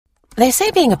They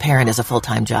say being a parent is a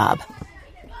full-time job,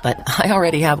 but I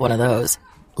already have one of those.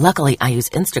 Luckily, I use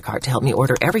Instacart to help me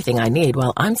order everything I need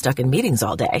while I'm stuck in meetings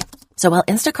all day. So while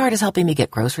Instacart is helping me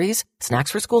get groceries, snacks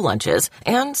for school lunches,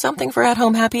 and something for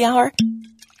at-home happy hour,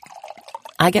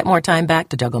 I get more time back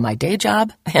to juggle my day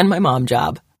job and my mom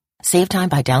job. Save time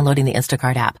by downloading the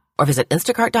Instacart app or visit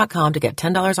instacart.com to get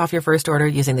 $10 off your first order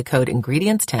using the code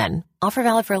INGREDIENTS10. Offer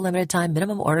valid for a limited time.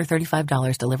 Minimum order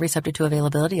 $35. Delivery subject to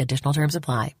availability. Additional terms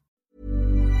apply.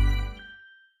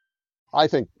 I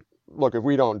think, look, if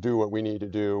we don't do what we need to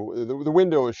do, the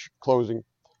window is closing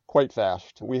quite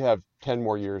fast. We have 10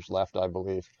 more years left, I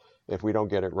believe. If we don't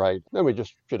get it right, then we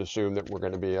just should assume that we're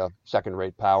going to be a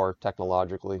second-rate power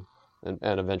technologically and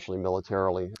eventually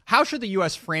militarily. How should the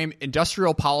U.S. frame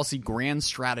industrial policy grand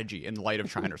strategy in light of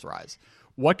China's rise?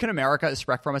 What can America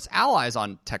expect from its allies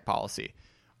on tech policy?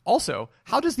 Also,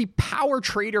 how does the power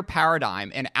trader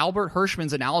paradigm and Albert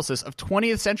Hirschman's analysis of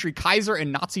 20th century Kaiser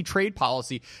and Nazi trade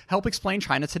policy help explain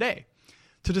China today?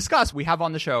 To discuss, we have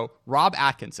on the show Rob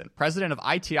Atkinson, president of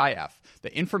ITIF,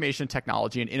 the Information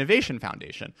Technology and Innovation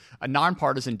Foundation, a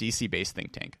nonpartisan DC-based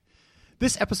think tank.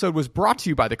 This episode was brought to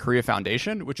you by the Korea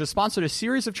Foundation, which has sponsored a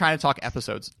series of China Talk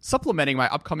episodes, supplementing my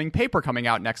upcoming paper coming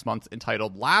out next month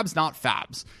entitled Labs Not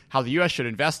Fabs, How the U.S. Should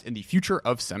Invest in the Future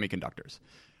of Semiconductors.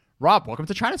 Rob, welcome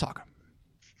to China Talk.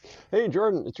 Hey,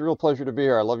 Jordan, it's a real pleasure to be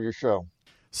here. I love your show.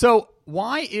 So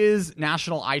why is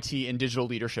national IT and digital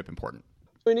leadership important?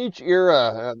 In each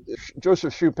era,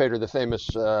 Joseph Schumpeter, the famous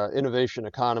innovation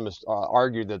economist,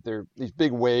 argued that these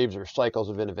big waves or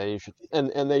cycles of innovation, and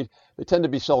they tend to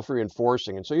be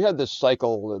self-reinforcing. And so you had this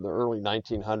cycle in the early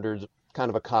 1900s,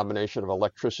 kind of a combination of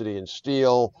electricity and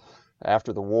steel.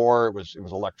 After the war, it was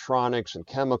electronics and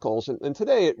chemicals. And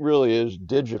today it really is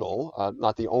digital,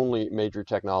 not the only major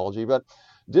technology, but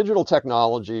digital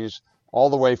technologies all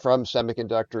the way from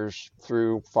semiconductors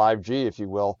through 5G, if you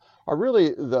will, are really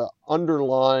the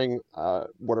underlying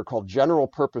what are called general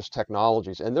purpose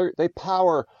technologies. And they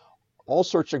power all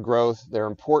sorts of growth. They're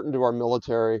important to our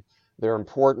military. They're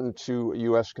important to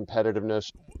U.S.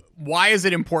 competitiveness. Why is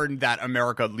it important that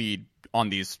America lead on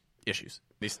these issues?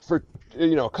 For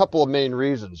a couple of main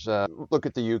reasons. Look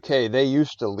at the UK. They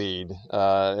used to lead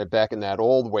back in that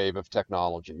old wave of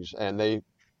technologies, and they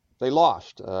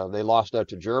lost. They lost out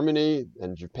to Germany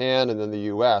and Japan and then the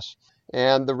U.S.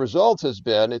 And the result has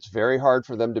been it's very hard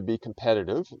for them to be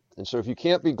competitive. And so if you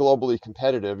can't be globally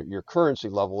competitive, your currency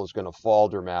level is going to fall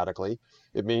dramatically.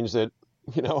 It means that,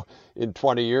 in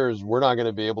 20 years, we're not going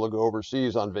to be able to go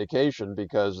overseas on vacation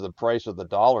because the price of the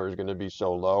dollar is going to be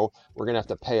so low. We're going to have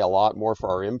to pay a lot more for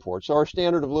our imports. So our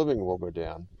standard of living will go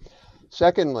down.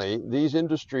 Secondly, these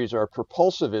industries are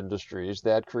propulsive industries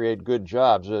that create good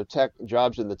jobs.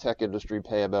 Jobs in the tech industry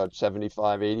pay about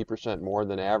 75-80% more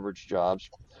than average jobs.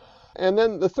 And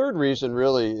then the third reason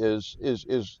really is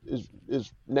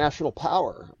national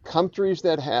power. Countries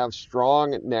that have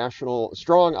strong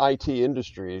IT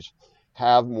industries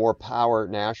have more power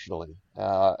nationally.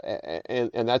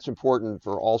 And that's important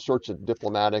for all sorts of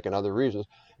diplomatic and other reasons.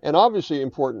 And obviously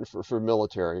important for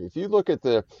military. If you look at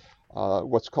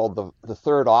what's called the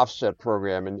third offset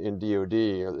program in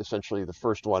DoD, essentially the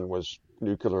first one was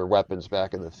nuclear weapons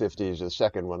back in the 50s. The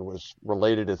second one was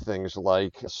related to things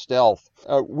like stealth.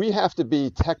 We have to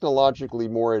be technologically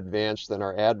more advanced than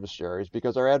our adversaries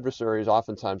because our adversaries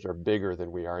oftentimes are bigger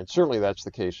than we are. And certainly that's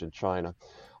the case in China.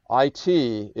 IT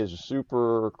is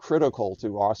super critical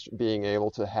to us being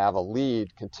able to have a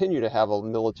lead, continue to have a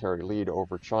military lead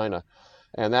over China.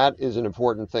 And that is an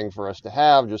important thing for us to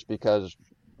have just because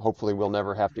hopefully we'll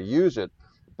never have to use it.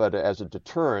 But as a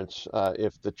deterrence,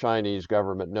 if the Chinese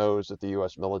government knows that the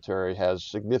U.S. military has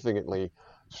significantly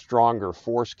stronger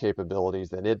force capabilities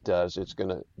than it does, it's going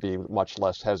to be much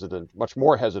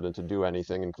more hesitant to do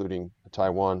anything, including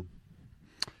Taiwan.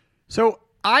 So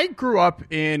I grew up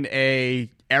in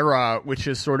a era which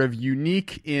is sort of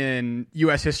unique in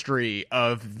U.S. history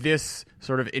of this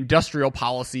sort of industrial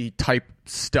policy type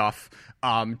stuff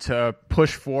to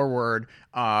push forward,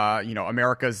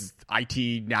 America's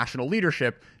IT national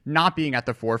leadership not being at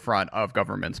the forefront of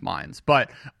government's minds.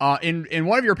 But in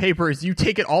one of your papers, you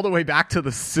take it all the way back to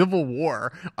the Civil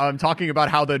War, talking about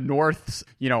how the North's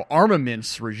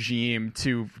armaments regime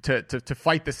to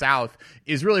fight the South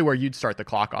is really where you'd start the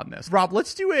clock on this. Rob,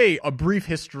 let's do a brief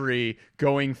history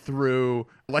going through.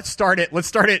 Let's start at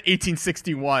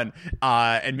 1861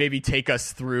 and maybe take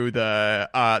us through the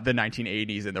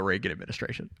 1980s and the Reagan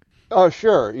administration. Oh,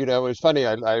 sure. It was funny.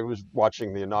 I was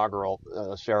watching the inaugural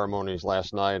ceremonies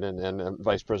last night, and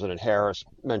Vice President Harris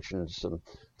mentioned some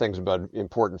things about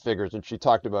important figures, and she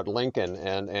talked about Lincoln,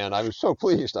 and I was so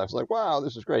pleased. I was like, wow,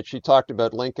 this is great. She talked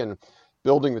about Lincoln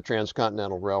building the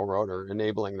Transcontinental Railroad or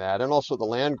enabling that, and also the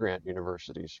land-grant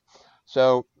universities.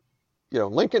 So,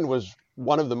 Lincoln was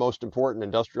one of the most important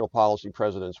industrial policy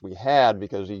presidents we had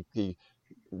because he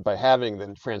by having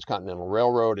the Transcontinental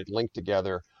Railroad, it linked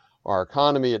together our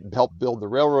economy. It helped build the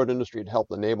railroad industry. It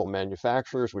helped enable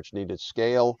manufacturers, which needed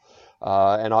scale.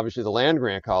 And obviously, the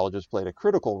land-grant colleges played a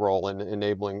critical role in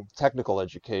enabling technical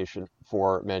education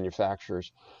for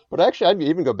manufacturers. But actually, I'd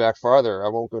even go back farther. I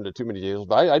won't go into too many details,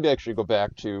 but I'd actually go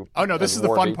back to... Oh, no, this is the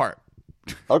fun part.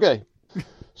 Okay.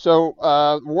 So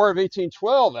the War of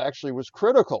 1812 actually was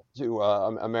critical to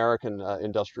American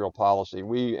industrial policy.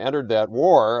 We entered that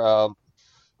war...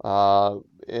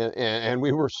 and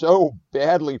we were so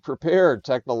badly prepared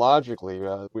technologically.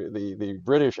 The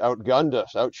British outgunned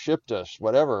us, outshipped us,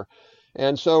 whatever.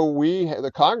 And so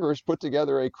the Congress put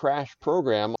together a crash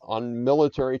program on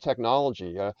military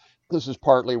technology. This is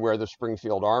partly where the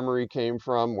Springfield Armory came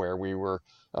from, where we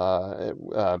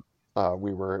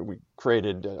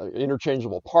created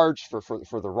interchangeable parts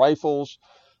for the rifles.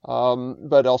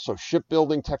 But also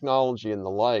shipbuilding technology and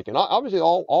the like. And obviously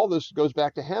all this goes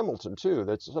back to Hamilton too.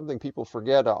 That's something people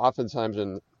forget. Oftentimes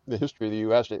in the history of the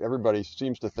U.S., everybody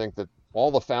seems to think that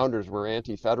all the founders were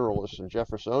anti-federalists and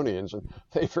Jeffersonians, and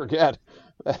they forget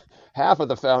that half of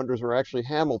the founders were actually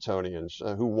Hamiltonians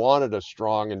who wanted a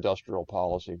strong industrial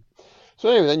policy. So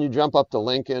anyway, then you jump up to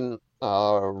Lincoln,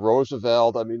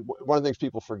 Roosevelt. I mean, one of the things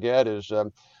people forget is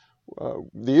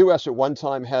the U.S. at one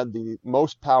time had the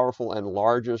most powerful and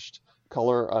largest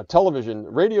color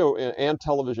radio and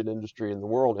television industry in the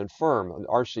world, and firm,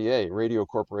 RCA, Radio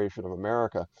Corporation of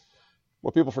America.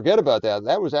 What people forget about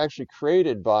that was actually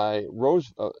created by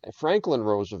Franklin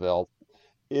Roosevelt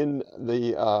in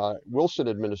the Wilson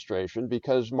administration,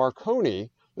 because Marconi,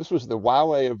 this was the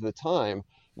Huawei of the time,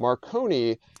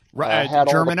 Marconi had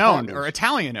German-owned or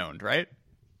Italian-owned, right?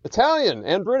 Italian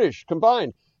and British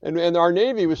combined. And our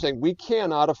Navy was saying, we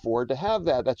cannot afford to have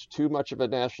that. That's too much of a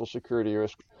national security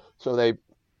risk. So they,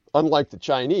 unlike the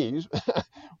Chinese,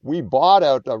 we bought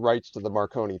out the rights to the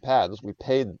Marconi patents. We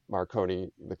paid Marconi,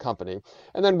 the company.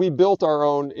 And then we built our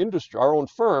own industry, our own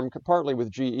firm, partly with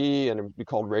GE, and it would be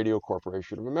called Radio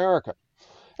Corporation of America.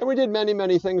 And we did many,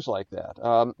 many things like that.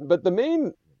 But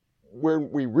where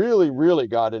we really, really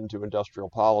got into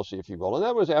industrial policy, if you will, and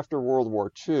that was after World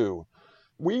War II.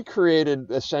 We created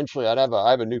essentially, I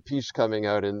have a new piece coming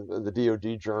out in the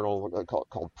DoD journal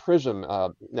called PRISM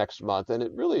next month, and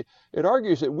it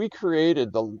argues that we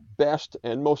created the best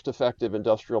and most effective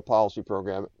industrial policy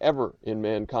program ever in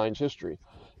mankind's history.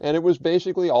 And it was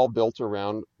basically all built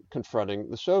around confronting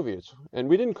the Soviets. And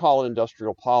we didn't call it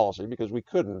industrial policy because we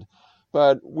couldn't.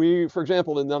 But for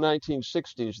example, in the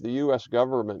 1960s, the U.S.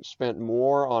 government spent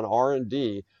more on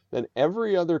R&D than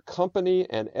every other company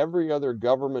and every other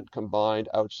government combined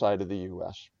outside of the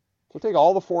U.S. So take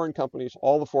all the foreign companies,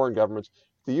 all the foreign governments.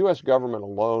 The U.S. government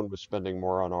alone was spending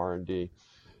more on R&D.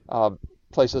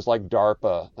 Places like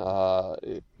DARPA,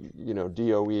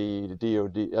 DOE,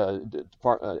 DOD,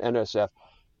 NSF.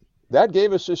 That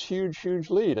gave us this huge, huge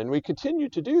lead, and we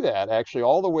continued to do that actually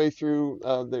all the way through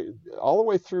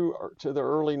to the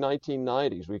early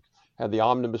 1990s. We had the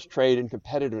Omnibus Trade and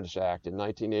Competitiveness Act in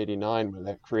 1989, when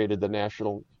that created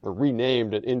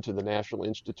renamed it into the National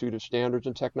Institute of Standards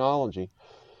and Technology.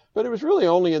 But it was really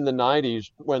only in the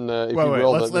 90s when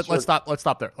let's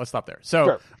stop there. So,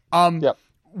 sure.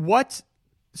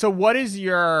 What is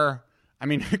your? I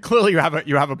mean, clearly you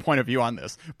have a point of view on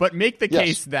this, but make the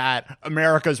case that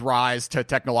America's rise to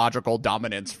technological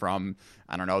dominance from,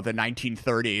 I don't know, the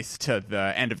 1930s to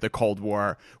the end of the Cold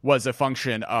War was a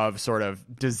function of sort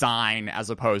of design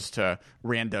as opposed to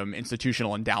random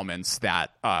institutional endowments that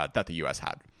the U.S.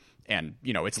 had, and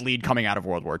its lead coming out of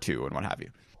World War II and what have you.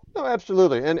 No,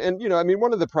 absolutely, and I mean,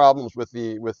 one of the problems with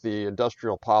the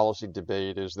industrial policy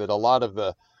debate is that a lot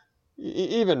of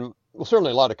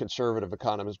certainly a lot of conservative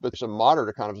economists, but some moderate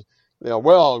economists, we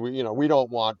don't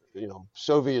want,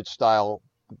 Soviet-style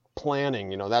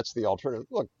planning, that's the alternative.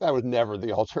 Look, that was never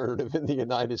the alternative in the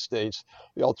United States.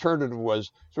 The alternative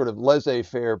was sort of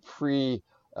laissez-faire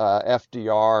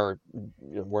FDR,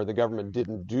 where the government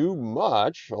didn't do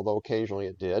much, although occasionally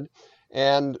it did,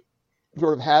 and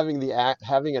sort of having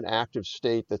an active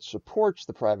state that supports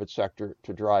the private sector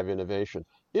to drive innovation.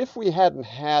 If we hadn't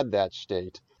had that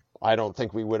state, I don't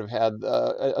think we would have had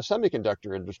a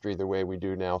semiconductor industry the way we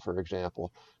do now, for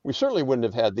example. We certainly wouldn't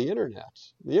have had the internet.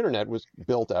 The internet was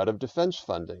built out of defense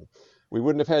funding. We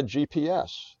wouldn't have had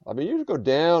GPS. I mean, you just go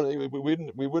down, we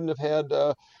wouldn't have had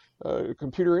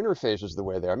computer interfaces the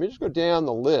way they are. I mean, just go down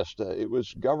the list. It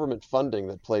was government funding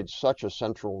that played such a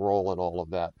central role in all of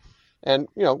that. And,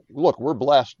 look, we're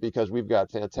blessed because we've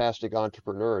got fantastic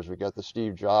entrepreneurs. We've got the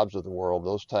Steve Jobs of the world,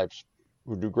 those types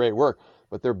who do great work,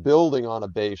 but they're building on a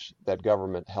base that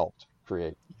government helped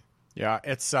create. Yeah,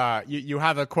 it's you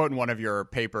have a quote in one of your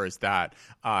papers that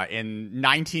in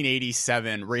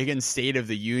 1987, Reagan's State of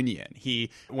the Union, he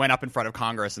went up in front of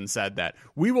Congress and said that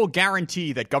we will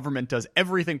guarantee that government does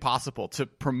everything possible to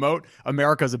promote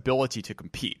America's ability to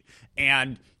compete.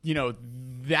 And,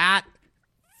 that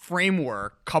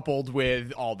framework, coupled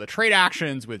with all the trade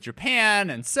actions with Japan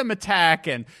and Simatech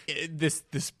and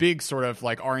this big sort of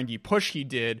like R&D push he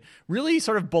did, really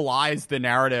sort of belies the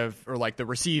narrative or like the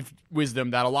received wisdom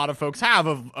that a lot of folks have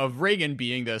of Reagan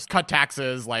being this cut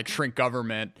taxes, like shrink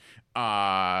government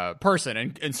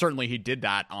person. And certainly he did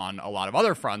that on a lot of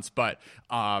other fronts, but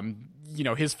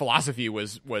his philosophy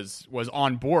was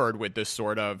on board with this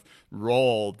sort of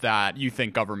role that you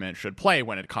think government should play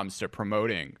when it comes to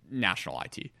promoting national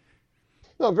IT.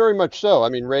 No, very much so. I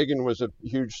mean, Reagan was a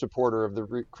huge supporter of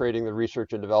creating the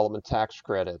research and development tax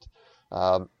credit.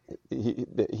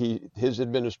 His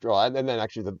administration, and then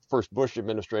actually the first Bush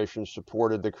administration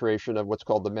supported the creation of what's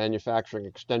called the Manufacturing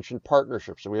Extension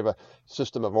Partnership. So we have a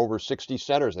system of over 60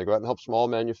 centers. They go out and help small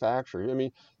manufacturers. I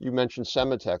mean, you mentioned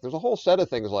Sematech. There's a whole set of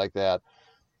things like that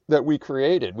we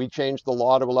created. We changed the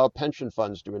law to allow pension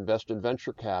funds to invest in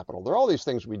venture capital. There are all these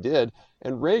things we did,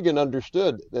 and Reagan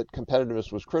understood that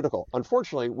competitiveness was critical.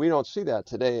 Unfortunately, we don't see that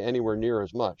today anywhere near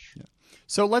as much. Yeah.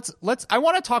 So I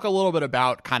want to talk a little bit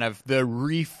about kind of the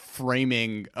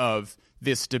reframing of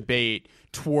this debate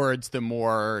towards the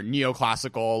more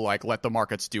neoclassical, like let the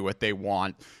markets do what they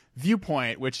want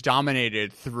viewpoint, which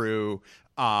dominated through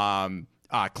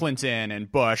Clinton and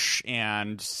Bush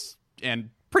and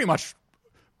pretty much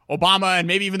Obama and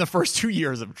maybe even the first 2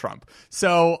 years of Trump.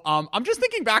 So I'm just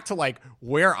thinking back to like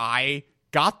where I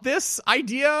got this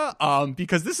idea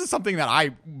because this is something that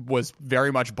I was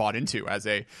very much bought into as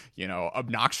a,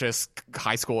 obnoxious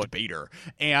high school debater.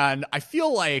 And I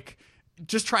feel like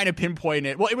just trying to pinpoint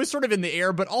it, well, it was sort of in the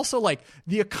air, but also like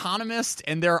The Economist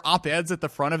and their op-eds at the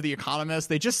front of The Economist,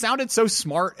 they just sounded so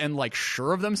smart and like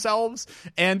sure of themselves.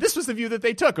 And this was the view that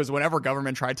they took, was whenever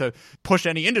government tried to push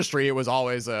any industry, it was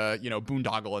always a,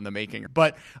 boondoggle in the making.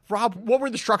 But Rob, what were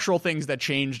the structural things that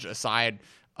changed aside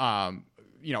from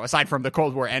the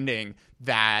Cold War ending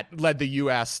that led the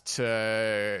U.S.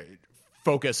 to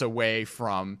focus away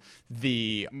from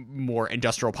the more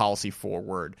industrial policy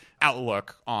forward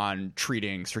outlook on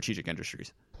treating strategic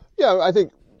industries? Yeah, I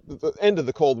think the end of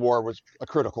the Cold War was a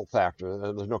critical factor.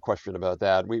 There's no question about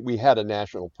that. We had a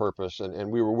national purpose, and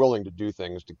we were willing to do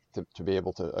things to be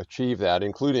able to achieve that,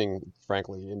 including,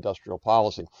 frankly, industrial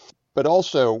policy. But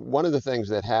also, one of the things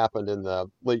that happened in the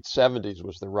late 70s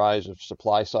was the rise of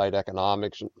supply-side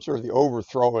economics and sort of the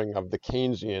overthrowing of the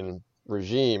Keynesian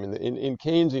regime. In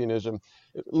Keynesianism,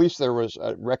 at least there was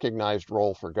a recognized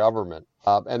role for government.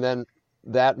 And then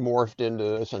that morphed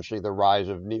into essentially the rise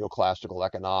of neoclassical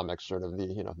economics. Sort of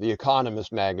the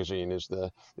Economist magazine is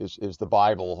the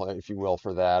Bible, if you will,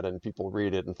 for that, and people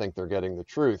read it and think they're getting the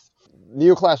truth.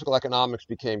 Neoclassical economics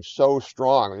became so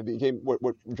strong; it became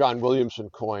what John Williamson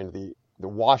coined the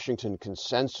Washington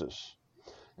Consensus.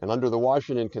 And under the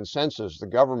Washington Consensus, the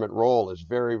government role is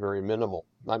very, very minimal.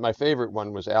 My favorite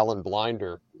one was Alan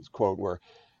Blinder's quote, where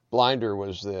Blinder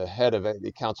was the head of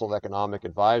the Council of Economic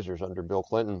Advisors under Bill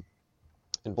Clinton.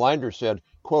 And Blinder said,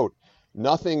 quote, there's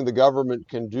nothing the government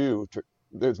can do to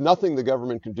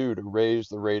raise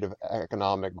the rate of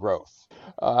economic growth.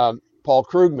 Paul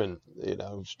Krugman,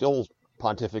 still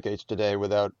pontificates today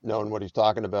without knowing what he's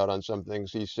talking about on some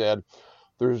things. He said,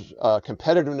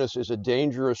 competitiveness is a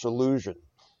dangerous illusion.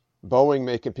 Boeing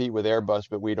may compete with Airbus,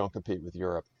 but we don't compete with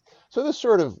Europe. So this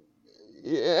sort of,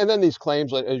 and then these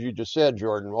claims, as you just said,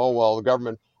 Jordan, the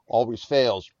government always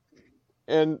fails.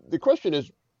 And the question is,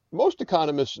 most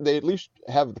economists, they at least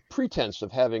have the pretense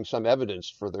of having some evidence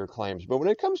for their claims. But when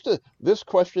it comes to this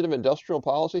question of industrial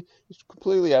policy, it's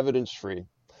completely evidence-free.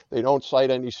 They don't cite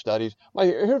any studies.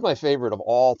 Here's my favorite of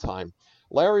all time.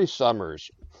 Larry Summers,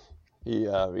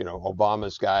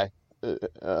 Obama's guy,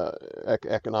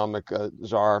 economic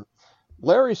czar.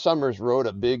 Larry Summers wrote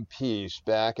a big piece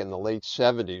back in the late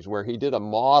 70s where he did a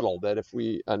model that if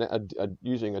we,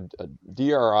 using a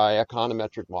DRI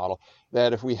econometric model,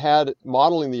 that if we had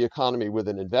modeling the economy with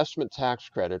an investment tax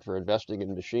credit for investing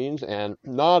in machines and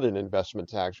not an investment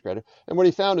tax credit, and what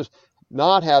he found is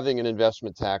not having an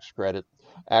investment tax credit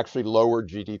actually lowered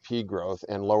GDP growth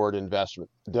and lowered investment.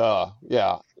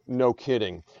 Yeah, no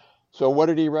kidding. So what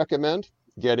did he recommend?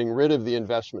 Getting rid of the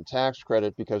investment tax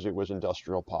credit because it was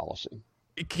industrial policy.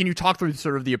 Can you talk through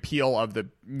sort of the appeal of the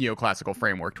neoclassical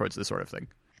framework towards this sort of thing?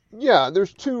 Yeah,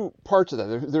 there's two parts of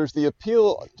that. There's the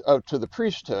appeal to the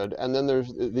priesthood, and then there's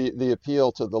the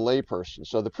appeal to the layperson.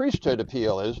 So the priesthood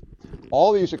appeal is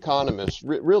all these economists,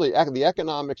 really, the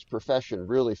economics profession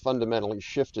really fundamentally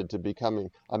shifted to becoming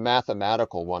a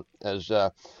mathematical one. As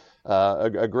a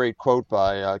great quote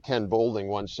by Ken Boulding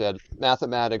once said,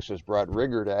 mathematics has brought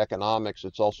rigor to economics.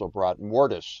 It's also brought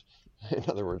mortis. In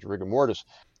other words, rigor mortis.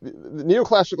 The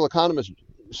neoclassical economists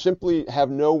simply have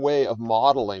no way of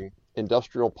modeling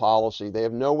industrial policy. They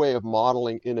have no way of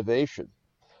modeling innovation.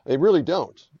 They really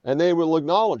don't. And they will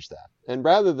acknowledge that. And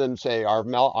rather than say our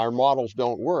models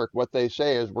don't work, what they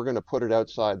say is we're going to put it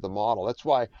outside the model. That's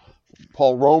why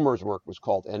Paul Romer's work was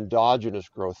called endogenous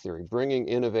growth theory, bringing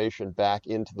innovation back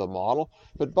into the model.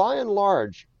 But by and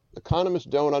large, economists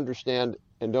don't understand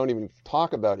and don't even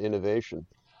talk about innovation.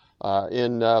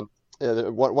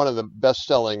 One of the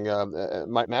best-selling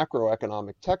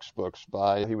macroeconomic textbooks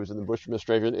he was in the Bush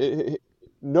administration,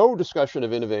 no discussion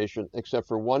of innovation except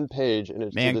for one page, and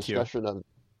it's the discussion of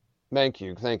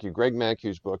Mankiw, thank you, Greg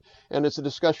Mankiw's book, and it's a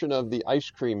discussion of the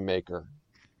ice cream maker.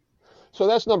 So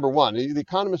that's number one. The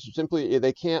economists simply,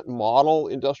 they can't model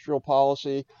industrial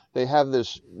policy. They have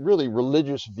this really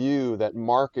religious view that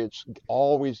markets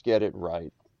always get it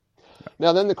right.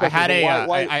 Now then the question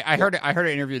I heard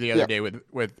an interview the other day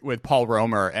with Paul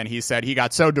Romer, and he said he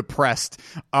got so depressed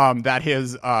that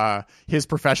his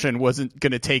profession wasn't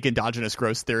going to take endogenous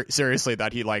growth seriously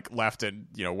that he left and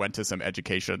went to some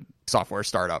education software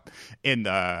startup in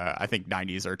the I think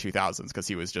 90s or 2000s because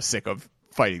he was just sick of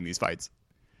fighting these fights.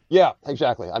 Yeah,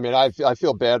 exactly. I mean, I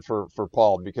feel bad for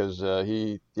Paul because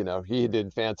he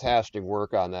did fantastic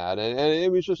work on that, and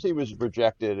it was just he was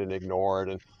rejected and ignored.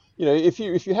 And if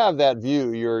you have that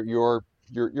view,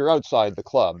 you're outside the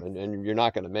club, and you're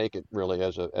not going to make it really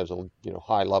as a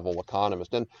high level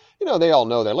economist. And they all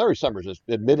know that. Larry Summers has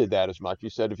admitted that as much. He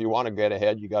said if you want to get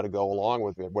ahead, you got to go along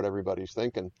with what everybody's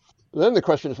thinking. And then the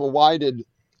question is, well, why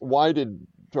did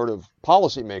sort of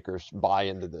policymakers buy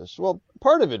into this? Well,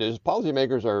 part of it is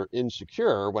policymakers are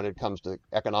insecure when it comes to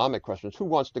economic questions. Who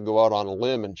wants to go out on a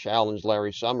limb and challenge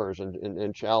Larry Summers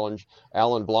and challenge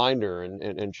Alan Blinder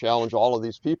and challenge all of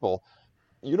these people?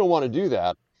 You don't want to do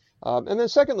that. And then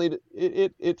secondly,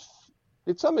 it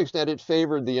to some extent, it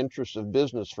favored the interests of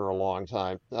business for a long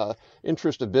time.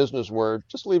 Interest of business were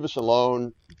just leave us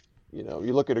alone.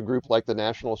 You look at a group like the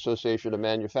National Association of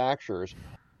Manufacturers.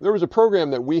 There was a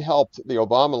program that we helped the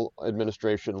Obama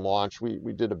administration launch. We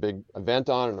did a big event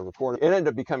on and a report. It ended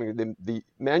up becoming the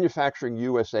Manufacturing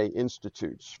USA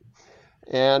Institutes.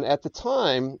 And at the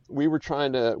time, we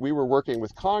were working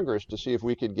with Congress to see if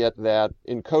we could get that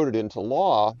encoded into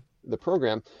law, the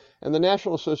program, and the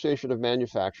National Association of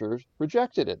Manufacturers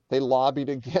rejected it. They lobbied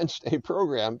against a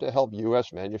program to help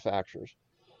U.S. manufacturers.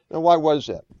 Now, why was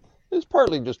that? It's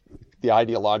partly just the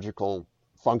ideological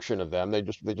function of them. They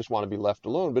just want to be left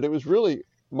alone. But it was really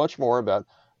much more about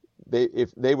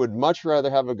they would much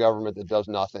rather have a government that does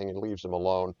nothing and leaves them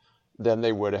alone than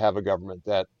they would have a government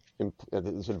that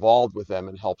is involved with them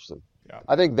and helps them. Yeah.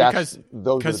 I think that's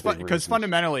because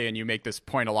fundamentally, and you make this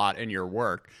point a lot in your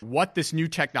work, what this new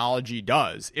technology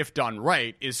does, if done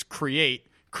right, is create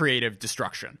creative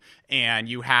destruction. And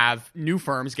you have new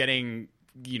firms getting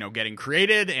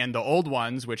created, and the old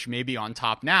ones, which may be on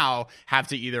top now, have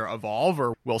to either evolve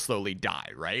or will slowly die,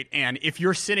 right? And if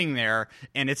you're sitting there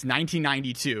and it's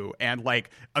 1992 and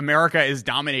America is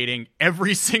dominating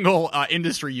every single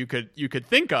industry you could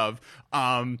think of,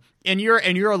 and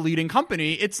you're a leading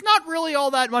company, it's not really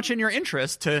all that much in your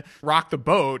interest to rock the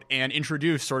boat and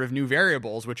introduce sort of new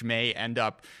variables, which may end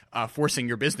up forcing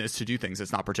your business to do things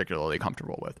it's not particularly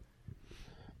comfortable with.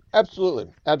 Absolutely,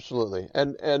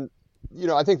 and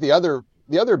I think the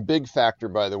other big factor,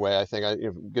 by the way, I think I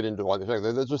get into all these things.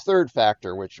 There's a third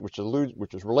factor which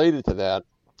is related to that,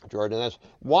 Jordan. And that's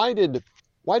why did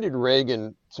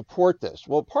Reagan support this?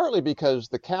 Well, partly because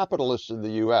the capitalists in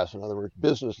the U.S., in other words,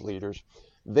 business leaders,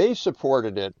 they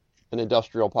supported it in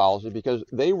industrial policy because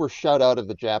they were shut out of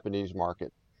the Japanese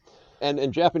market.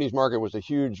 And Japanese market was the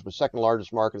second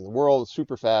largest market in the world,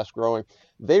 super fast growing.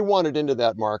 They wanted into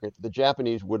that market. The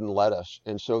Japanese wouldn't let us.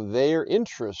 And so their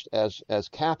interest as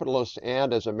capitalists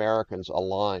and as Americans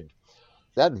aligned.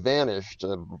 That vanished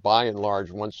by and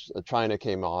large once China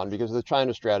came on because of the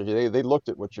China strategy. They looked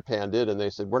at what Japan did and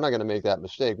they said, we're not going to make that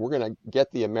mistake. We're going to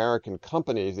get the American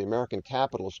companies, the American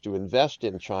capitalists to invest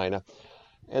in China.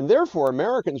 And therefore,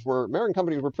 American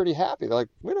companies were pretty happy. They're like,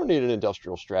 we don't need an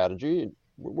industrial strategy.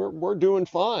 We're doing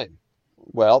fine.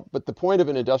 Well, but the point of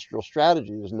an industrial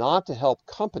strategy is not to help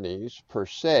companies per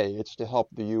se. It's to help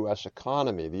the U.S.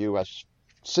 economy, the U.S.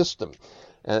 system.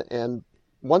 And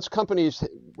once companies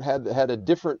had a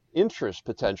different interest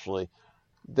potentially,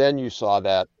 then you saw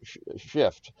that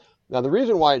shift. Now, the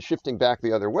reason why it's shifting back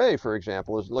the other way, for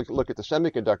example, is look at the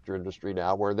semiconductor industry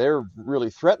now, where they're really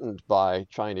threatened by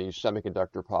Chinese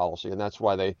semiconductor policy, and that's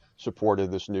why they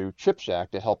supported this new CHIPS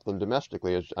Act to help them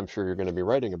domestically, as I'm sure you're going to be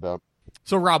writing about.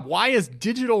 So, Rob, why is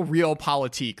digital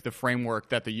realpolitik the framework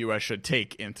that the U.S. should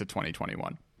take into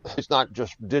 2021? It's not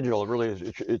just digital. It really is.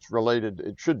 It's related.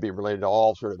 It should be related to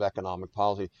all sort of economic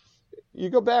policy. You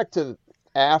go back to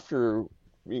after,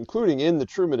 including in the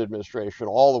Truman administration,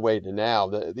 all the way to now,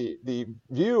 the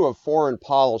view of foreign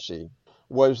policy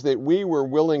was that we were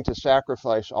willing to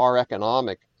sacrifice our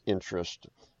economic interest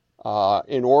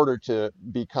in order to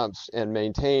become and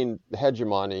maintain the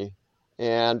hegemony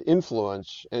and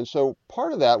influence. And so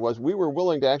part of that was we were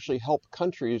willing to actually help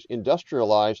countries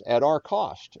industrialize at our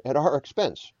cost, at our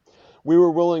expense. We were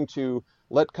willing to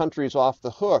let countries off the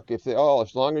hook if they,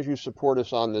 as long as you support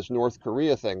us on this North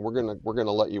Korea thing, we're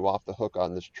gonna let you off the hook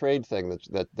on this trade thing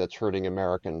that's hurting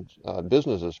American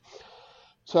businesses.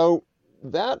 So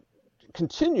that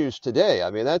continues today. I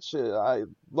mean,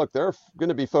 look, there are going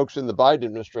to be folks in the Biden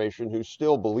administration who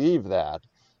still believe that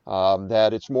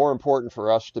it's more important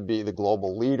for us to be the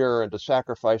global leader and to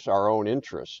sacrifice our own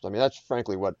interests. I mean, that's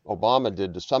frankly what Obama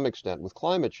did to some extent with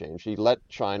climate change. He let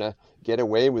China get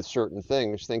away with certain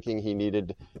things, thinking he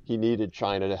needed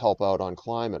China to help out on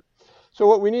climate. So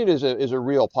what we need is a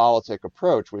realpolitik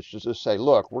approach, which is to say,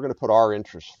 look, we're going to put our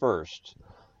interests first.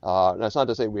 That's not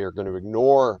to say we are going to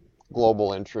ignore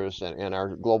global interests and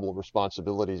our global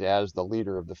responsibilities as the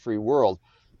leader of the free world,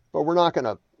 but we're not going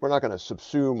to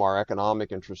subsume our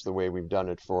economic interests the way we've done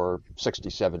it for 60,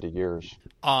 70 years.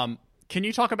 Can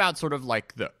you talk about sort of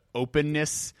like the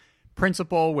openness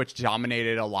principle, which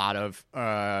dominated a lot of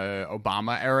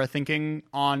Obama era thinking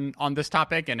on this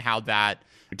topic, and how that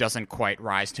doesn't quite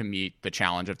rise to meet the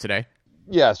challenge of today?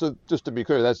 Yeah, so just to be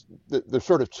clear, that's the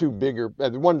sort of two bigger.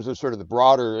 One is sort of the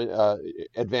broader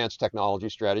advanced technology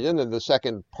strategy, and then the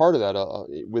second part of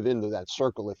that, within that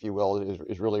circle, if you will,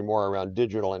 is really more around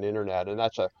digital and internet, and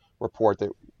that's a report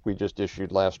that we just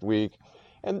issued last week.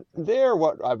 And there,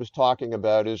 what I was talking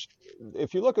about is,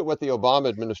 if you look at what the Obama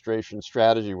administration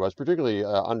strategy was, particularly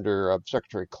under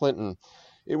Secretary Clinton,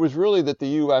 it was really that the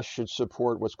U.S. should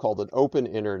support what's called an open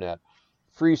internet,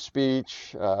 free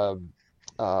speech.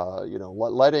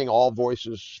 Letting all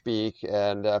voices speak,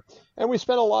 and we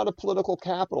spent a lot of political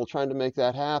capital trying to make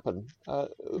that happen.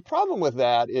 The problem with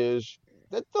that is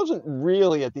that doesn't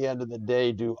really, at the end of the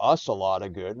day, do us a lot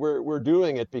of good. We're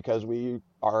doing it because we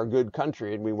are a good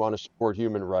country and we want to support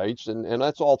human rights, and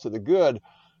that's all to the good.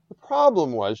 The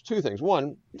problem was two things.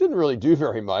 One, it didn't really do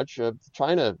very much.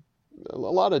 China, a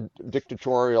lot of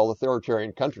dictatorial,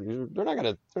 authoritarian countries, they're not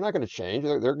going to change.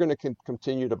 They're going to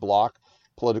continue to block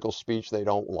political speech they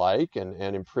don't like and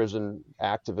imprison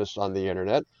activists on the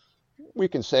internet. We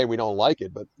can say we don't like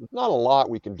it, but not a lot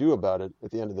we can do about it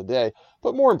at the end of the day.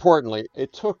 But more importantly,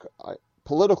 it took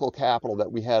political capital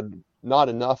that we had not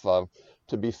enough of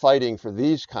to be fighting for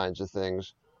these kinds of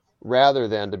things, rather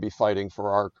than to be fighting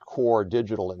for our core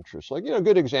digital interests. Like, a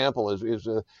good example is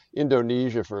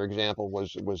Indonesia, for example,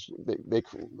 the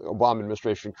Obama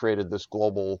administration created this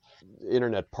global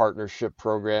internet partnership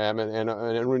program, and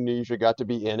Indonesia got to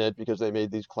be in it because they made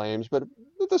these claims. But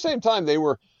at the same time, they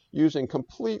were using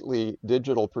completely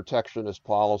digital protectionist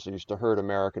policies to hurt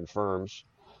American firms,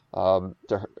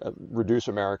 to reduce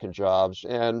American jobs,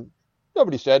 and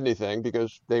nobody said anything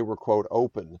because they were, quote,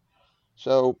 open.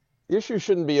 So the issue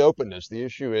shouldn't be openness. The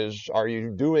issue is, are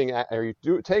you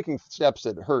taking steps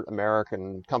that hurt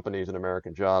American companies and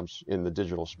American jobs in the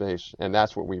digital space? And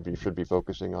that's what we should be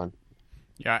focusing on.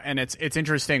 Yeah, and it's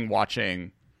interesting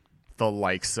watching the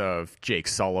likes of Jake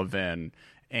Sullivan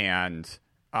and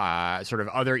sort of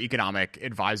other economic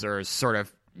advisors sort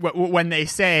of when they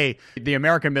say the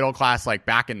American middle class, like,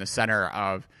 back in the center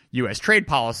of U.S. trade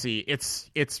policy, it's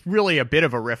really a bit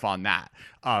of a riff on that,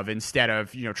 of instead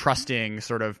of trusting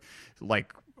sort of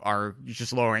like our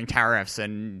just lowering tariffs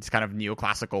and kind of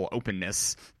neoclassical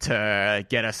openness to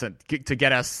get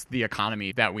us the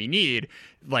economy that we need,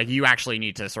 like, you actually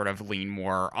need to sort of lean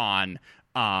more on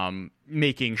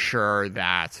making sure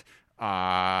that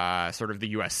sort of the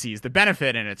U.S. sees the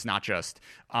benefit, and it's not just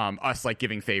us like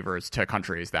giving favors to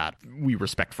countries that we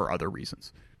respect for other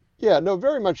reasons. Yeah, no,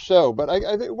 very much so. But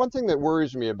I think one thing that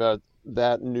worries me about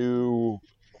that new,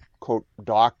 quote,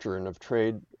 doctrine of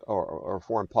trade or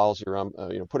foreign policy around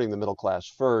putting the middle class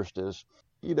first is,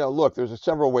 look, there's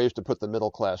several ways to put the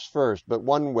middle class first, but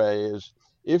one way is,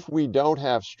 if we don't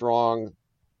have strong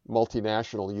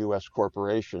multinational U.S.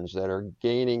 corporations that are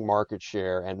gaining market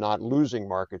share and not losing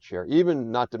market share,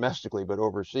 even not domestically, but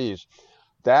overseas,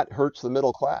 that hurts the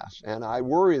middle class. And I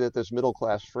worry that this middle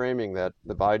class framing that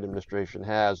the Biden administration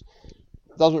has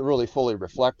doesn't really fully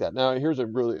reflect that. Now, here's a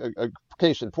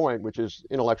case in point, which is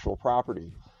intellectual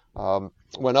property.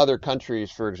 When other countries,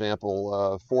 for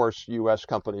example, force U.S.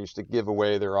 companies to give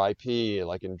away their IP,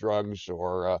 like in drugs,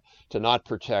 or to not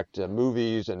protect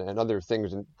movies and other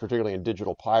things, particularly in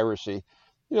digital piracy,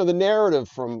 the narrative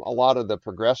from a lot of the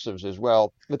progressives is,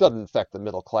 well, it doesn't affect the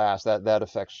middle class. That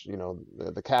affects,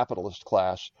 the capitalist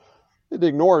class. It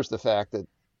ignores the fact that,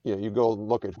 you go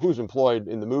look at who's employed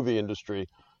in the movie industry.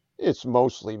 It's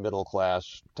mostly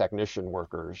middle-class technician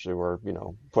workers who are,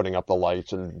 putting up the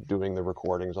lights and doing the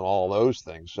recordings and all those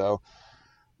things. So,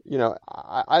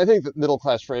 I think that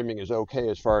middle-class framing is okay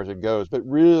as far as it goes. But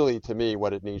really, to me,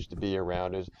 what it needs to be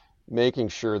around is making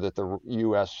sure that the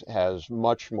U.S. has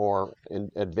much more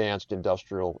advanced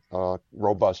industrial,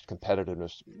 robust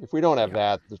competitiveness. If we don't have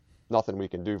that, there's nothing we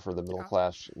can do for the middle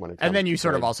class when it comes. And then you to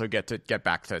sort of trade. also get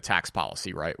back to tax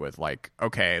policy, right? With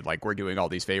we're doing all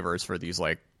these favors for these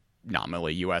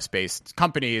nominally U.S. based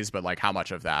companies, but how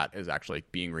much of that is actually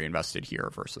being reinvested here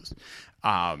versus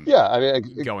going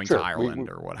sure. to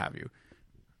Ireland or what have you.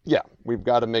 Yeah, we've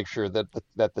got to make sure that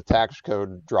the tax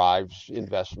code drives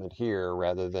investment here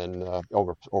rather than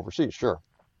overseas. Sure.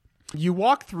 You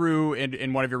walk through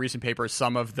in one of your recent papers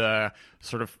some of the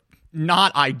sort of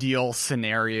not ideal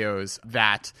scenarios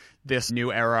that this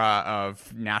new era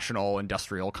of national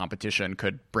industrial competition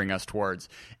could bring us towards.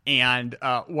 And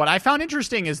what I found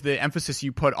interesting is the emphasis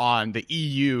you put on the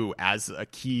EU as a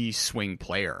key swing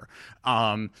player.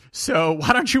 So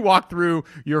why don't you walk through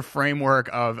your framework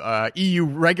of EU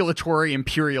regulatory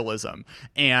imperialism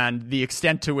and the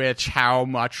extent to which how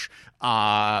much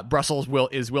Brussels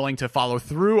is willing to follow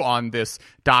through on this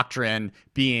doctrine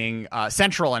being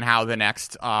central in how the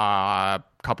next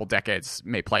couple decades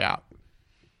may play out.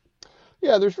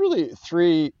 Yeah, there's really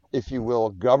three, if you will,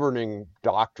 governing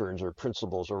doctrines or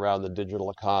principles around the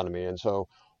digital economy. And so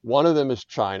one of them is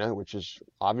China, which is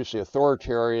obviously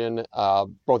authoritarian,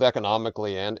 both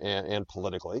economically and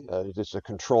politically. It's a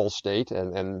control state.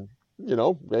 And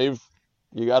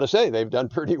you got to say, they've done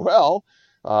pretty well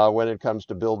when it comes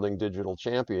to building digital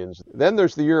champions. Then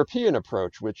there's the European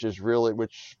approach, which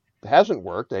hasn't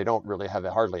worked. They don't really have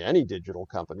hardly any digital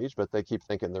companies, but they keep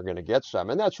thinking they're going to get some.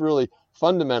 And that's really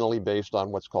fundamentally based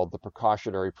on what's called the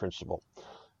precautionary principle.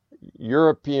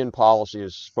 European policy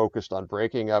is focused on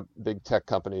breaking up big tech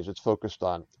companies. It's focused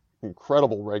on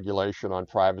incredible regulation on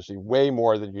privacy, way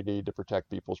more than you need to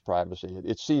protect people's privacy.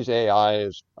 It sees AI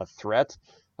as a threat,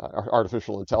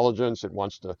 artificial intelligence. It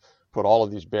wants to put all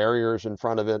of these barriers in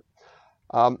front of it.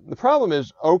 The problem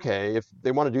is, okay, if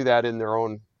they want to do that in their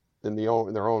own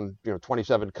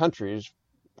 27 countries,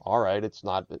 all right, it's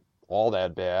not all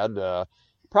that bad.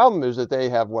 Problem is that they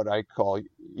have what I call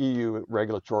EU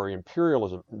regulatory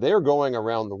imperialism. They're going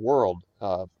around the world.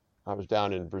 I was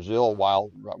down in Brazil a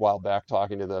while back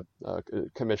talking to the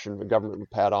commission, the government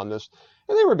pat on this,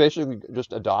 and they were basically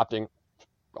just adopting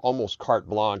almost carte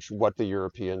blanche what the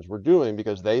Europeans were doing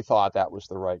because they thought that was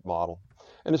the right model.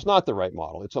 And it's not the right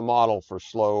model. It's a model for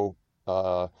slow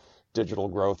digital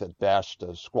growth at best,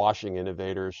 squashing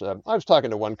innovators. I was talking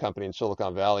to one company in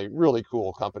Silicon Valley, really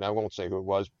cool company. I won't say who it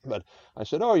was, but I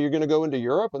said, "Oh, you're going to go into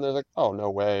Europe?" And they're like, "Oh, no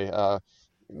way.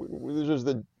 There's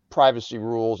the privacy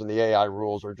rules and the AI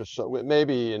rules are just so.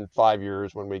 Maybe in 5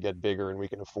 years when we get bigger and we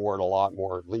can afford a lot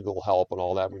more legal help and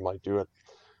all that, we might do it."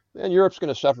 And Europe's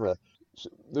going to suffer that. So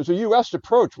there's a U.S.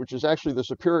 approach, which is actually the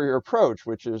superior approach,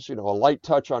 which is a light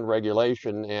touch on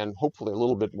regulation and hopefully a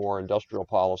little bit more industrial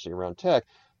policy around tech,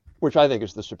 which I think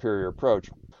is the superior approach.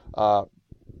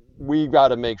 We've got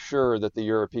to make sure that the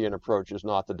European approach is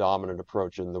not the dominant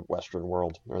approach in the Western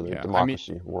world or the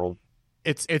democracy world.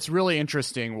 It's really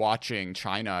interesting watching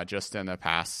China just in the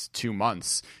past 2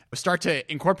 months start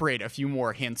to incorporate a few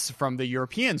more hints from the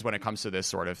Europeans when it comes to this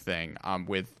sort of thing,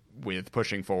 with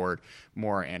pushing forward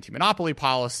more anti-monopoly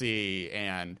policy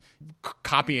and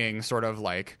copying sort of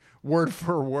like word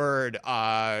for word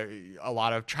a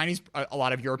lot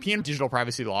of European digital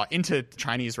privacy law into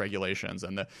Chinese regulations,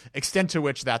 and the extent to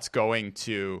which that's going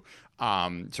to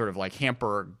sort of like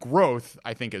hamper growth,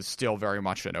 I think, is still very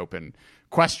much an open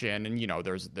question. And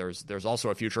there's also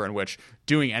a future in which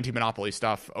doing anti-monopoly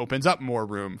stuff opens up more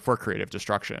room for creative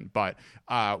destruction. But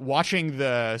watching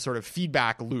the sort of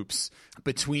feedback loops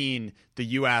between the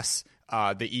US,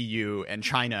 the EU, and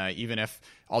China, even if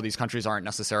all these countries aren't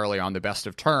necessarily on the best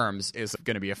of terms, is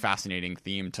going to be a fascinating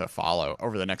theme to follow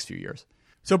over the next few years.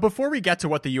 So before we get to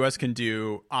what the U.S. can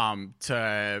do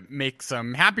to make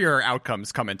some happier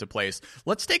outcomes come into place,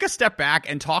 let's take a step back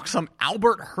and talk some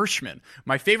Albert Hirschman,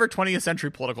 my favorite 20th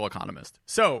century political economist.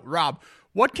 So, Rob,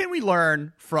 what can we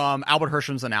learn from Albert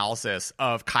Hirschman's analysis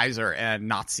of Kaiser and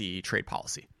Nazi trade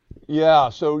policy? Yeah,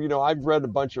 so, I've read a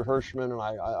bunch of Hirschman, and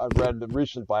I've read the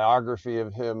recent biography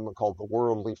of him called The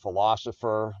Worldly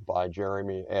Philosopher by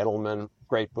Jeremy Edelman.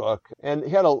 Great book. And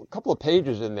he had a couple of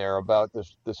pages in there about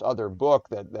this other book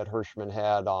that Hirschman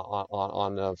had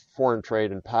on foreign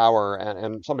trade and power,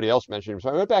 and somebody else mentioned him. So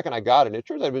I went back and I got it. It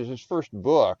turns out it was his first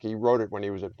book. He wrote it when he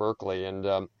was at Berkeley, and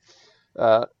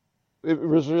it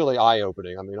was really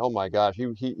eye-opening. I mean, oh my gosh,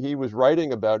 he was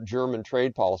writing about German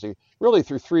trade policy really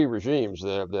through three regimes: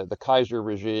 the Kaiser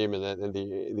regime, and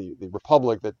the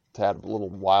Republic that had a little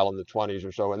while in the 20s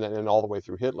or so, and then all the way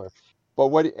through Hitler. But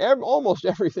almost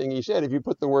everything he said, if you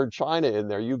put the word China in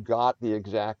there, you got the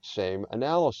exact same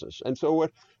analysis. And so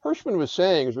what Hirschman was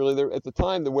saying is really, at the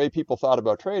time, the way people thought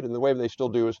about trade, and the way they still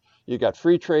do, is you got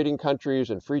free trading countries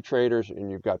and free traders,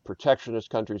 and you've got protectionist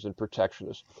countries and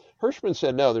protectionists. Hirschman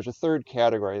said, no, there's a third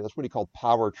category. That's what he called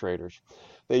power traders.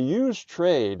 They use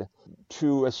trade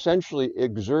to essentially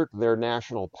exert their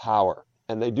national power.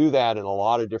 And they do that in a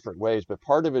lot of different ways, but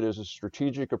part of it is a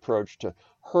strategic approach to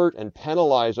hurt and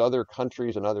penalize other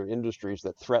countries and other industries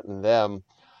that threaten them,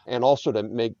 and also to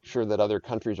make sure that other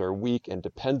countries are weak and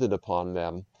dependent upon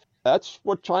them. That's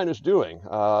what China's doing.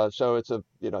 So it's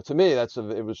to me,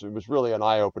 it was really an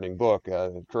eye-opening book. I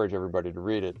encourage everybody to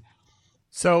read it.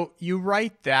 So you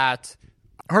write that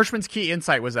Hirschman's key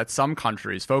insight was that some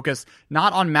countries focus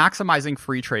not on maximizing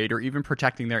free trade or even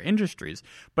protecting their industries,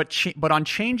 but on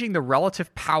changing the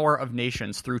relative power of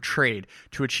nations through trade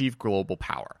to achieve global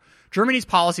power. Germany's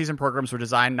policies and programs were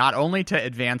designed not only to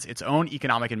advance its own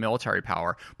economic and military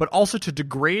power, but also to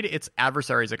degrade its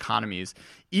adversaries' economies,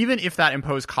 even if that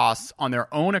imposed costs on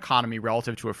their own economy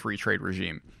relative to a free trade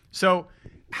regime. So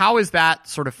how is that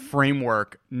sort of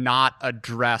framework not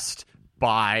addressed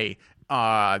by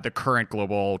the current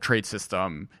global trade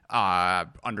system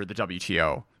under the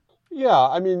WTO? Yeah,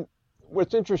 I mean,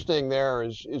 what's interesting there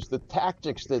is the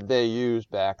tactics that they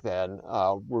used back then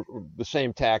were the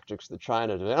same tactics that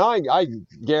China did. And I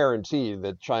guarantee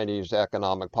that Chinese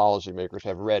economic policymakers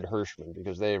have read Hirschman,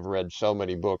 because they have read so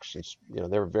many books.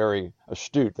 They're very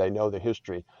astute. They know the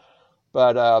history.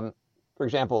 But for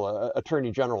example,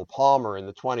 Attorney General Palmer in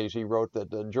the 1920s, he wrote that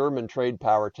the German trade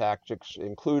power tactics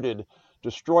included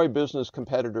destroy business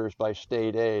competitors by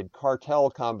state aid, cartel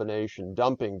combination,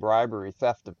 dumping, bribery,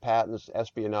 theft of patents,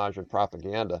 espionage, and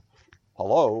propaganda.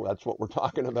 Hello, that's what we're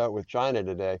talking about with China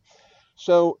today.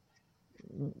 So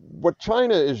what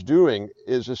China is doing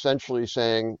is essentially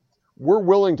saying, we're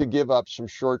willing to give up some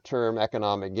short-term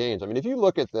economic gains. I mean, if you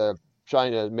look at the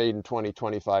China Made in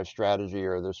 2025 strategy,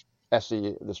 or this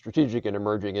SE, the Strategic and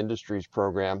Emerging Industries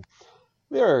Program,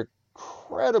 they're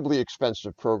incredibly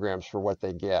expensive programs for what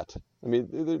they get. I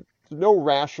mean, no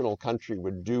rational country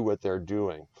would do what they're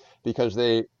doing, because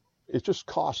it just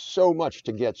costs so much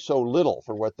to get so little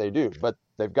for what they do. But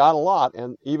they've got a lot,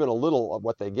 and even a little of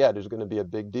what they get is going to be a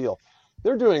big deal.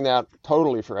 They're doing that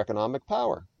totally for economic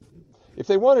power. If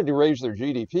they wanted to raise their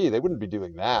GDP, they wouldn't be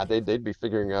doing that. They'd be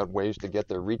figuring out ways to get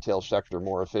their retail sector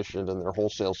more efficient, and their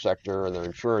wholesale sector and their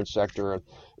insurance sector, and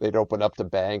they'd open up to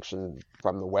banks and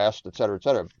from the West, et cetera, et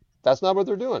cetera. That's not what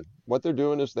they're doing. What they're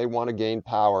doing is they want to gain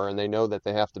power, and they know that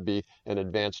they have to be an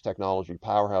advanced technology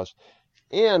powerhouse,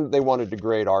 and they want to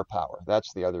degrade our power.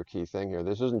 That's the other key thing here.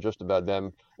 This isn't just about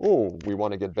them, we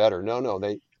want to get better. No,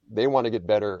 they want to get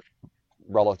better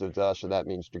relative to us, and that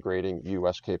means degrading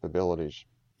U.S. capabilities.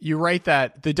 You write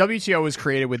that the WTO was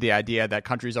created with the idea that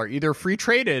countries are either free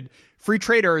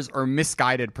traders, or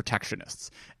misguided protectionists.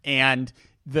 And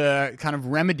the kind of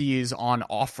remedies on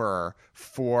offer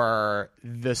for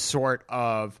the sort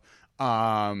of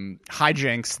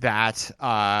hijinks that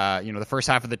the first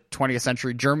half of the 20th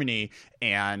century Germany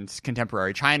and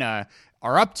contemporary China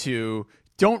are up to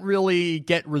don't really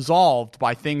get resolved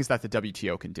by things that the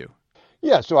WTO can do.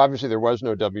 Yeah, so obviously there was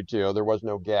no WTO, there was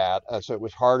no GATT, so it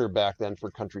was harder back then for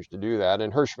countries to do that.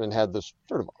 And Hirschman had this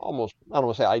sort of almost, I don't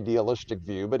want to say idealistic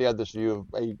view, but he had this view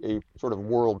of a sort of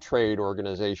World Trade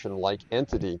Organization-like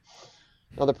entity.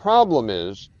 Now the problem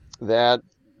is that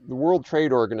the World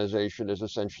Trade Organization is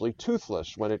essentially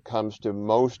toothless when it comes to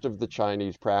most of the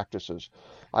Chinese practices.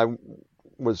 I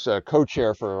was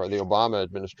co-chair for the Obama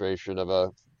administration of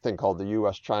a thing called the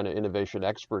U.S.-China Innovation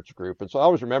Experts Group. And so I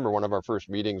always remember one of our first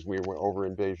meetings, we were over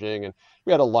in Beijing, and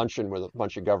we had a luncheon with a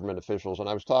bunch of government officials. And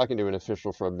I was talking to an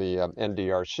official from the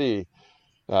NDRC,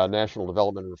 National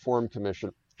Development and Reform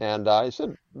Commission. And I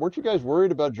said, weren't you guys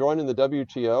worried about joining the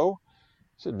WTO?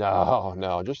 said,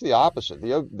 no, just the opposite.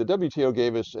 The WTO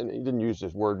gave us, and he didn't use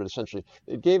this word, but essentially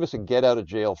it gave us a get out of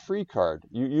jail free card.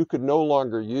 You could no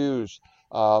longer use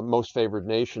most favored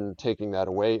nation, taking that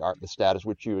away, the status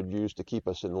which you had used to keep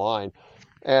us in line.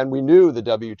 And we knew the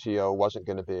WTO wasn't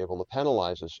going to be able to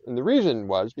penalize us. And the reason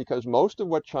was because most of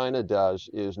what China does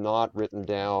is not written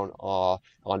down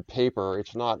on paper.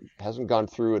 Hasn't gone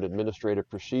through an Administrative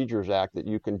Procedures Act that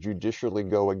you can judicially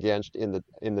go against in the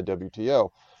WTO.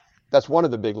 That's one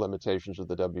of the big limitations of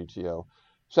the WTO.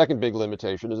 Second big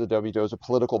limitation is the WTO is a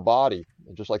political body,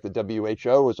 just like the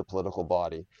WHO is a political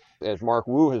body. As Mark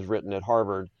Wu has written at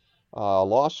Harvard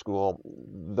Law School,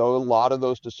 though a lot of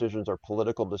those decisions are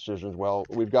political decisions, well,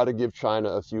 we've got to give China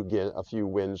a few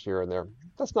wins here and there.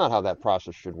 That's not how that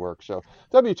process should work. So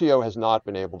WTO has not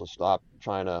been able to stop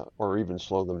China or even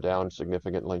slow them down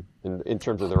significantly in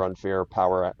terms of their unfair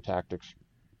power tactics.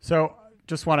 So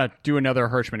just want to do another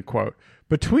Hirschman quote.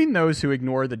 Between those who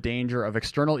ignore the danger of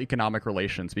external economic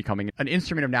relations becoming an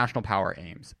instrument of national power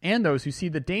aims, and those who see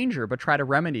the danger but try to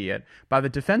remedy it by the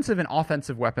defensive and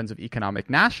offensive weapons of economic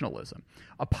nationalism,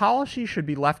 a policy should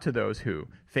be left to those who,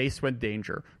 faced with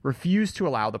danger, refuse to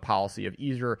allow the policy of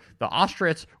either the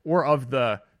Austrians or of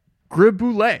the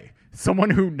Griboulet, someone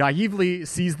who naively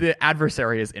sees the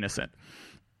adversary as innocent.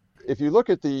 If you look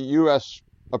at the U.S.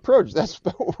 approach, that's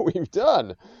what we've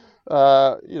done.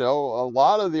 A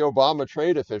lot of the Obama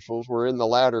trade officials were in the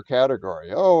latter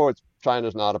category.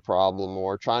 China's not a problem,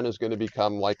 or China's going to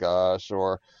become like us,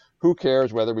 or who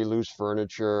cares whether we lose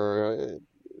furniture.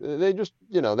 They just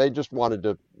wanted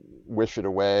to wish it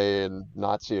away and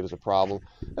not see it as a problem.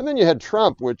 And then you had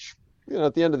Trump, which,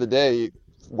 at the end of the day,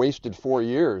 wasted 4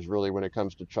 years really when it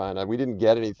comes to China. We didn't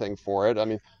get anything for it. I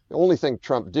mean, the only thing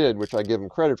Trump did, which I give him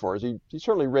credit for, is he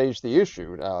certainly raised the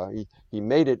issue. He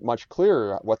made it much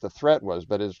clearer what the threat was,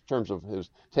 but in terms of his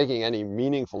taking any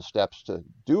meaningful steps to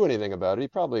do anything about it, he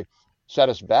probably set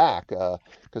us back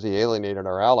because he alienated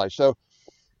our allies. So,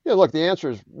 look, the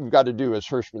answer is we've got to do, as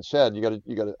Hirschman said, you got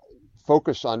to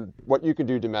focus on what you can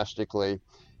do domestically,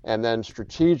 and then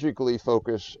strategically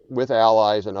focus with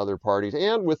allies and other parties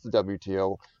and with the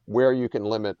WTO where you can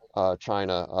limit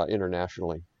China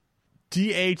internationally.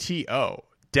 DATO,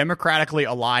 Democratically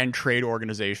Aligned Trade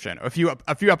Organization. A few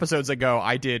episodes ago,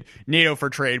 I did NATO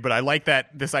for Trade, but I like that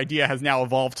this idea has now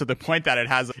evolved to the point that it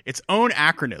has its own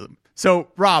acronym. So,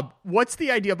 Rob, what's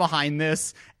the idea behind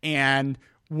this, and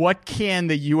what can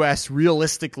the U.S.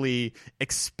 realistically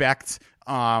expect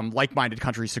like-minded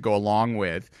countries to go along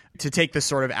with to take this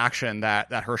sort of action that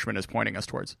Hirschman is pointing us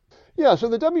towards? Yeah, so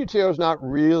the WTO is not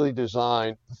really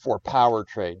designed for power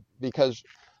trade because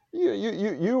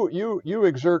you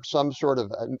exert some sort of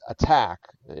an attack,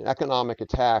 an economic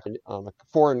attack on the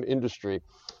foreign industry.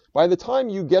 By the time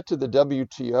you get to the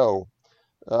WTO,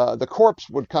 the corpse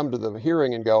would come to the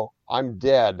hearing and go, "I'm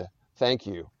dead, thank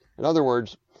you." In other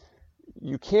words,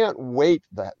 you can't wait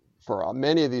for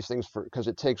many of these things because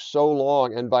it takes so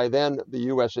long, and by then the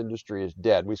U.S. industry is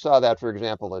dead. We saw that, for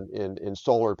example, in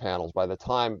solar panels. By the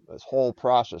time this whole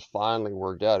process finally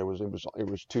worked out, it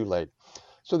was too late.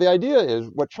 So the idea is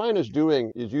what China's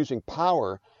doing is using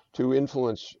power to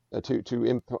influence,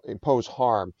 to impose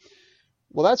harm.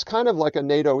 Well, that's kind of like a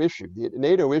NATO issue. The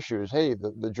NATO issue is, hey,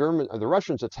 the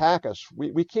Russians attack us.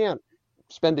 We can't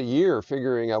spend a year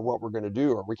figuring out what we're going to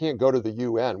do, or we can't go to the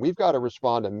UN. We've got to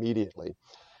respond immediately.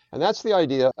 And that's the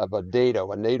idea of a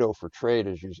NATO for trade,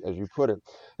 as you put it.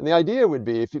 And the idea would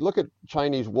be, if you look at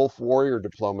Chinese wolf warrior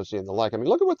diplomacy and the like, I mean,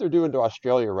 look at what they're doing to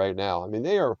Australia right now. I mean,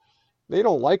 they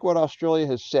don't like what Australia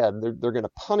has said. They're going to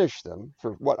punish them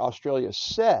for what Australia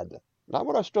said, not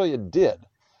what Australia did.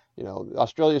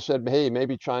 Australia said, hey,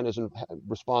 maybe China's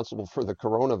responsible for the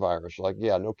coronavirus. Like,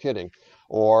 yeah, no kidding.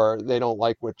 Or they don't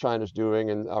like what China's doing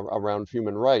around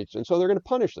human rights. And so they're going to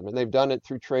punish them. And they've done it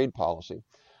through trade policy.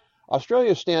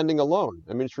 Australia is standing alone.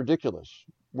 I mean, it's ridiculous.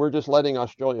 We're just letting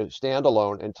Australia stand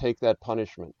alone and take that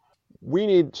punishment. We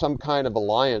need some kind of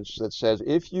alliance that says,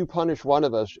 if you punish one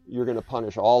of us, you're going to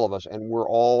punish all of us, and we're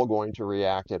all going to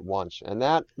react at once. And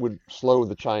that would slow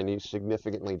the Chinese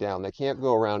significantly down. They can't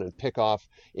go around and pick off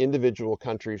individual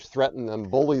countries, threaten them,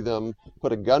 bully them,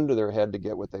 put a gun to their head to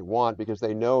get what they want, because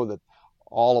they know that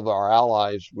all of our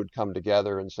allies would come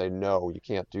together and say, no, you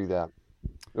can't do that.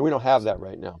 And we don't have that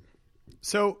right now.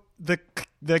 So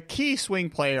the key swing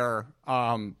player,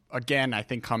 again, I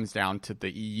think comes down to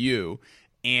the EU.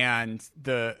 And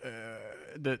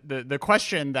the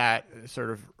question that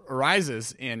sort of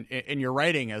arises in your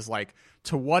writing is, like,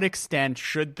 to what extent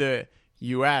should the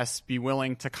U.S. be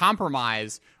willing to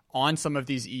compromise on some of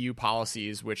these EU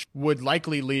policies, which would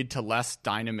likely lead to less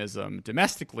dynamism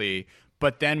domestically,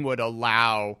 but then would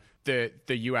allow the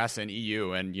US and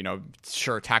EU and,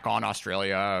 sure, tack on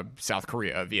Australia, South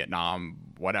Korea, Vietnam,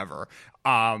 whatever,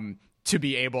 to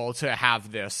be able to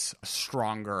have this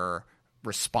stronger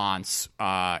response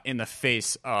in the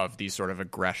face of these sort of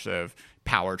aggressive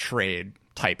power trade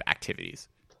type activities.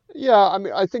 Yeah, I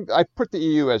mean, I think I put the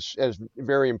EU as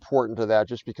very important to that,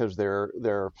 just because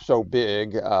they're so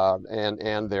big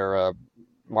and they're a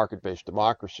market-based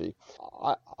democracy.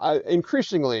 I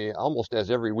increasingly, almost as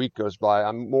every week goes by,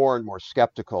 I'm more and more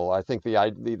skeptical. I think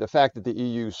the fact that the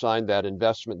EU signed that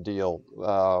investment deal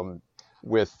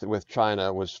with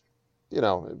China was,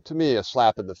 to me, a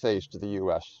slap in the face to the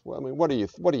U.S. Well, I mean, what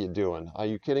are you doing? Are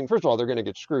you kidding? First of all, they're going to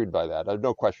get screwed by that. I have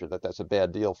no question that that's a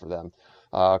bad deal for them,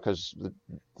 because the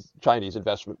Chinese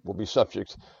investment will be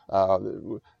subject.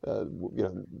 China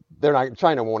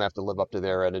won't have to live up to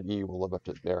their end, and EU will live up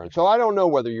to their end. So I don't know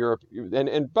whether Europe.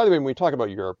 And by the way, when we talk about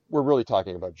Europe, we're really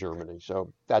talking about Germany.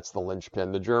 So that's the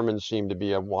linchpin. The Germans seem to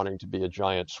be wanting to be a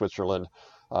giant Switzerland.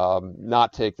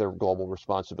 Not take their global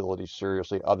responsibilities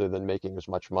seriously, other than making as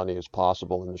much money as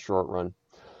possible in the short run.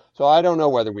 So I don't know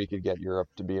whether we could get Europe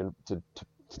to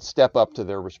step up to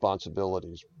their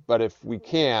responsibilities. But if we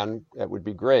can, that would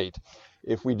be great.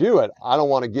 If we do it, I don't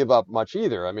want to give up much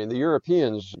either. I mean, the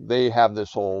Europeans, they have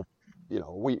this whole,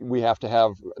 we have to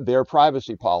have their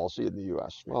privacy policy in the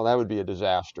U.S. Well, that would be a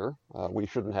disaster. We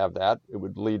shouldn't have that. It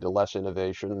would lead to less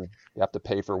innovation. You have to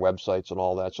pay for websites and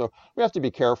all that. So we have to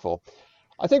be careful.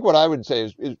 I think what I would say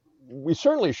is we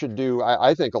certainly should do,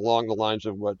 I think, along the lines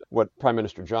of what Prime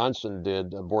Minister Johnson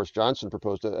did. Boris Johnson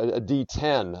proposed a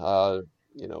D10,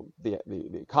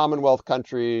 the Commonwealth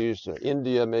countries,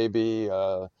 India maybe,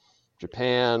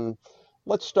 Japan.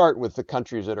 Let's start with the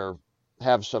countries that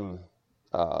have some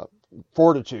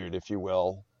fortitude, if you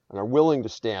will, and are willing to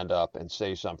stand up and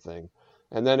say something.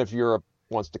 And then if Europe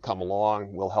wants to come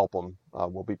along, we'll help them.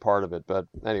 We'll be part of it. But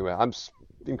anyway, I'm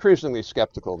increasingly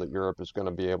skeptical that Europe is going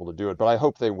to be able to do it, but I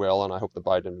hope they will, and I hope the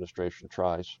Biden administration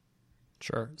tries.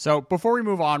 Sure. So before we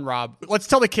move on, Rob, let's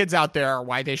tell the kids out there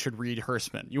why they should read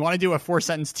Hirschman. You want to do a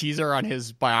 4-sentence teaser on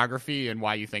his biography and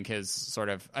why you think his sort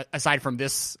of, aside from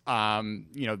this,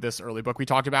 this early book we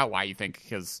talked about, why you think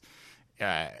his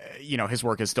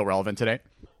work is still relevant today?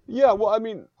 Yeah, well, I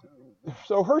mean,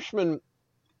 so Hirschman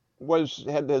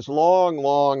had this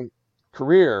long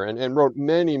career and wrote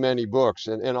many, many books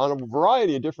and on a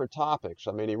variety of different topics.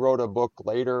 I mean, he wrote a book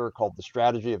later called The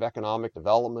Strategy of Economic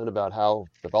Development about how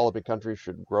developing countries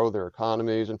should grow their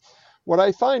economies. And what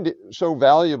I find so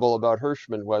valuable about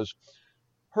Hirschman was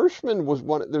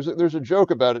one, there's a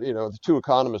joke about it, the two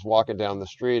economists walking down the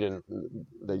street and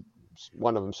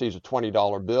one of them sees a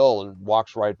 $20 bill and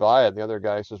walks right by it. And the other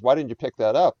guy says, "Why didn't you pick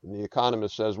that up?" And the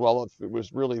economist says, "Well, if it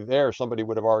was really there, somebody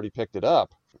would have already picked it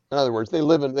up." In other words, they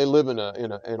live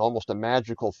in almost a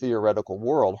magical theoretical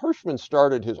world. Hirschman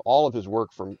started all of his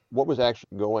work from what was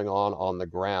actually going on the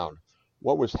ground,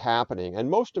 what was happening. And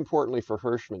most importantly for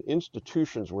Hirschman,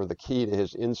 institutions were the key to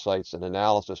his insights and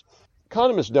analysis.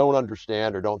 Economists don't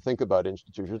understand or don't think about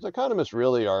institutions. Economists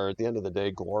really are, at the end of the day,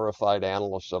 glorified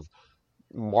analysts of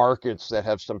markets that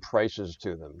have some prices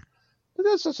to them. But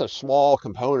that's just a small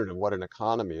component of what an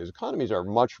economy is. Economies are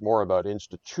much more about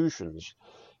institutions.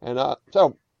 And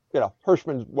so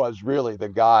Hirschman was really the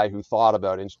guy who thought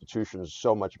about institutions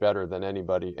so much better than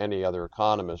any other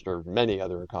economist, or many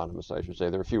other economists, I should say.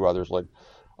 There are a few others like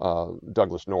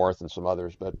Douglas North and some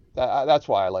others, but that's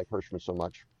why I like Hirschman so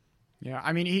much. Yeah,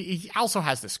 I mean, he also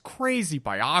has this crazy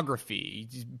biography.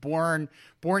 He's born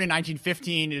in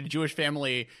 1915 in a Jewish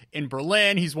family in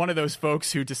Berlin. He's one of those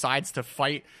folks who decides to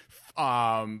fight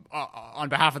on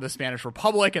behalf of the Spanish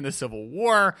Republic in the Civil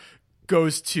War,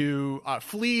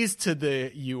 flees to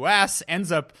the U.S.,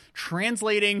 ends up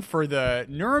translating for the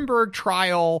Nuremberg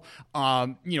trial,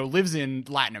 lives in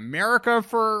Latin America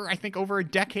for, I think, over a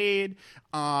decade.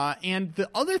 And the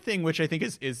other thing, which I think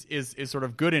is sort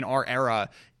of good in our era,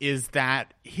 is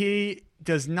that he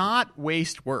does not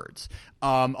waste words.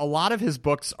 A lot of his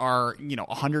books are,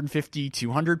 150,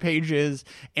 200 pages,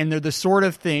 and they're the sort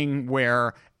of thing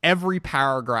where every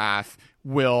paragraph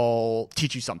will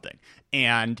teach you something.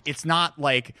 And it's not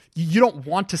like you don't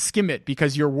want to skim it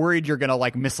because you're worried you're going to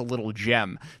like miss a little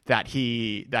gem that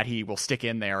he will stick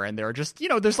in there. And there are just,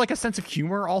 there's like a sense of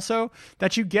humor also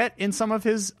that you get in some of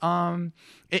his, in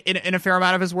a fair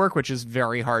amount of his work, which is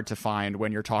very hard to find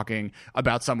when you're talking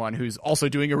about someone who's also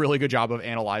doing a really good job of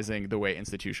analyzing the way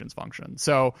institutions function.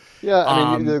 So yeah,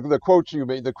 I mean, the quotes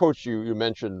you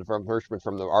mentioned from Hirschman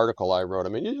from the article I wrote. I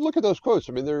mean, you look at those quotes.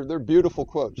 I mean, they're beautiful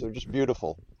quotes. They're just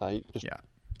beautiful. Yeah.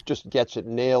 just gets it,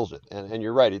 nails it. And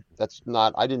you're right. That's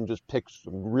not. I didn't just pick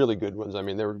some really good ones. I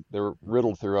mean, they're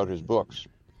riddled throughout his books.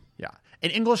 Yeah, and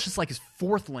English is like his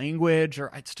fourth language,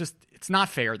 or it's not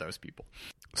fair, those people.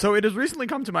 So it has recently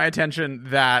come to my attention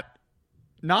that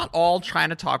not all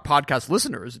China Talk podcast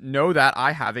listeners know that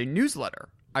I have a newsletter.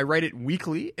 I write it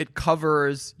weekly. It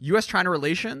covers U.S.-China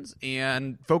relations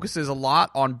and focuses a lot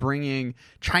on bringing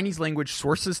Chinese language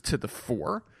sources to the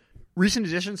fore. Recent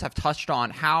editions have touched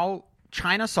on how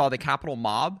China saw the capital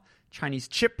mob, Chinese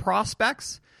chip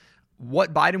prospects,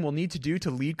 what Biden will need to do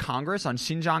to lead Congress on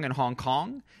Xinjiang and Hong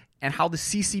Kong, and how the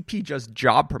CCP does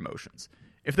job promotions.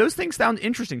 If those things sound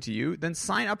interesting to you, then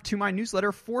sign up to my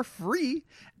newsletter for free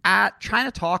at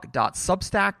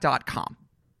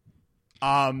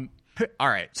chinatalk.substack.com. All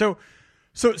right. So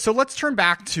let's turn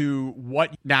back to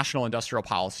what national industrial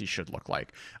policy should look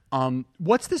like.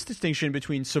 What's this distinction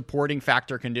between supporting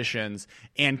factor conditions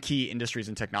and key industries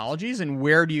and technologies, and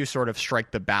where do you sort of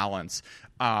strike the balance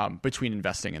between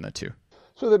investing in the two?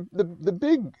 So the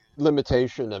big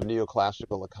limitation of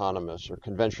neoclassical economists or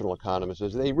conventional economists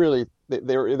is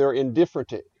they're indifferent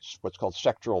to what's called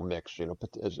sectoral mix. You know,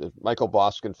 as Michael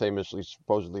Boskin famously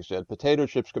supposedly said, potato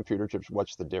chips, computer chips,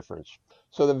 what's the difference?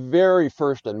 So the very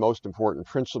first and most important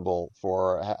principle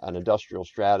for an industrial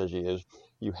strategy is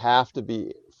you have to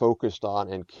be focused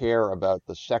on and care about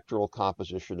the sectoral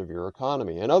composition of your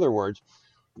economy. In other words,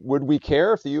 would we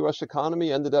care if the U.S.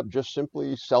 economy ended up just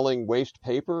simply selling waste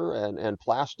paper and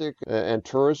plastic and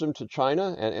tourism to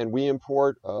China, and we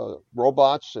import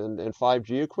robots and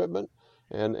 5G equipment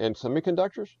and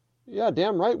semiconductors? Yeah,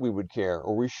 damn right we would care,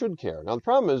 or we should care. Now, the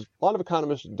problem is a lot of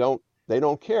economists don't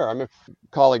care. I mean, a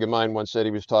colleague of mine once said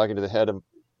he was talking to the head of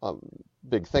a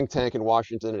big think tank in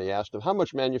Washington, and he asked him, how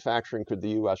much manufacturing could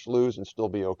the U.S. lose and still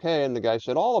be okay? And the guy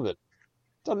said, all of it.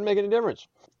 Doesn't make any difference.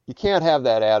 You can't have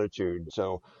that attitude.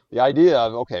 So the idea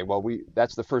of, okay, well,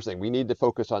 that's the first thing. We need to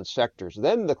focus on sectors.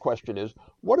 Then the question is,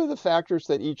 what are the factors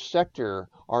that each sector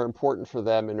are important for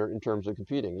them in terms of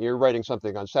competing? You're writing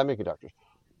something on semiconductors.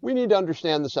 We need to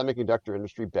understand the semiconductor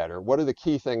industry better. What are the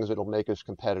key things that will make us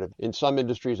competitive? In some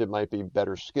industries, it might be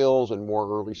better skills and more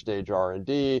early stage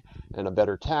R&D and a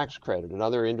better tax credit. In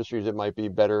other industries, it might be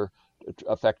better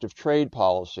effective trade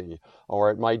policy,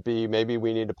 or it might be maybe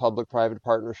we need a public-private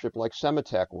partnership like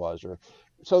Semitech was.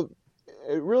 So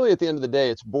really, at the end of the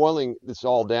day, it's boiling this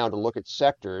all down to look at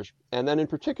sectors, and then in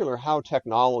particular how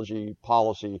technology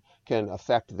policy can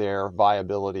affect their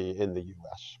viability in the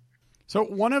U.S. So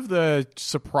one of the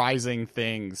surprising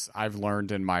things I've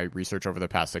learned in my research over the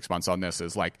past 6 months on this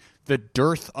is like the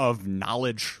dearth of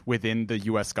knowledge within the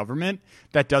U.S. government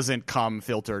that doesn't come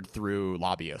filtered through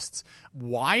lobbyists.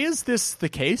 Why is this the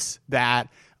case that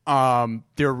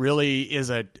there really is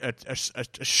a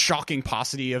shocking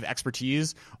paucity of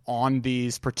expertise on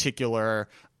these particular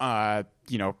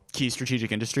key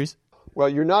strategic industries? Well,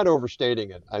 you're not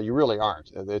overstating it. You really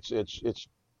aren't. It's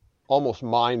almost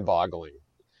mind-boggling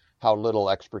how little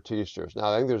expertise there is.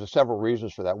 Now, I think there's several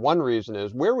reasons for that. One reason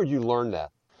is, where would you learn that?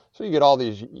 So you get all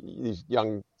these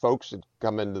young folks that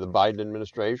come into the Biden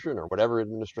administration or whatever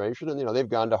administration, and they've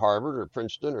gone to Harvard or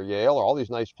Princeton or Yale or all these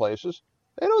nice places.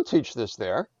 They don't teach this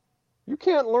there. You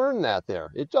can't learn that there.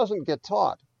 It doesn't get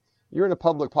taught. You're in a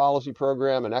public policy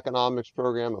program, an economics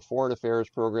program, a foreign affairs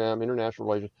program, international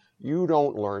relations. You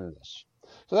don't learn this.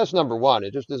 So that's number one.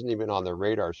 It just isn't even on their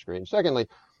radar screen. Secondly,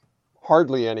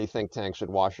 hardly any think tanks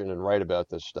in Washington write about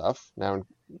this stuff. Now,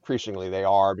 increasingly they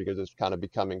are because it's kind of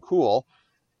becoming cool,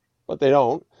 but they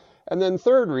don't. And then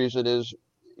third reason is,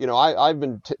 I've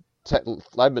been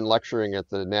lecturing at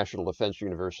the National Defense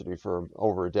University for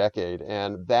over a decade,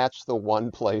 and that's the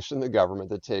one place in the government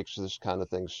that takes this kind of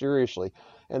thing seriously.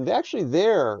 And actually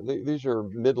these are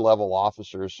mid-level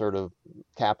officers, sort of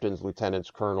captains,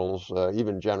 lieutenants, colonels,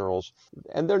 even generals,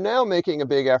 and they're now making a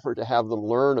big effort to have them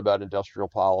learn about industrial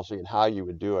policy and how you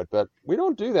would do it. But we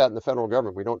don't do that in the federal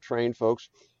government. We don't train folks.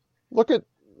 Look at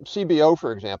CBO,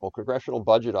 for example, Congressional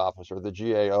Budget Office, or the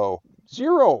GAO.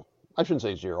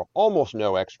 Almost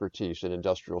no expertise in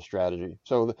industrial strategy.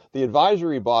 So the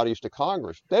advisory bodies to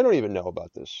Congress, they don't even know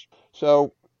about this.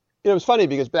 So, it's funny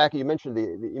because back, you mentioned the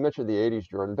 80s,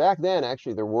 Jordan. Back then,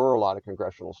 actually, there were a lot of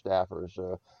congressional staffers.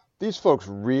 These folks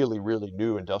really, really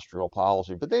knew industrial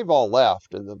policy, but they've all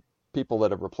left, and the people that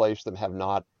have replaced them have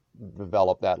not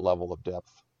developed that level of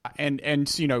depth. And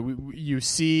you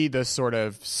see the sort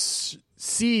of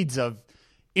seeds of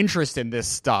interest in this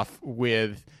stuff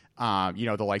with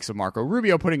the likes of Marco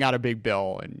Rubio putting out a big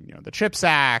bill, and the CHIPS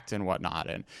Act and whatnot,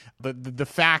 and the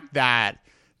fact that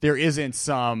there isn't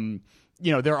some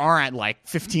there aren't like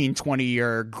 15,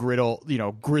 20-year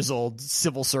grizzled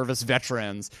civil service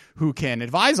veterans who can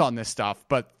advise on this stuff,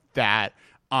 but that,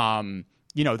 the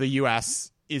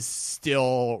U.S. is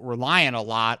still reliant a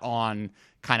lot on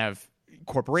kind of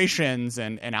corporations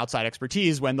and outside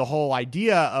expertise, when the whole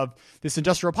idea of this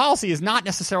industrial policy is not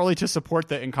necessarily to support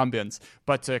the incumbents,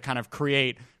 but to kind of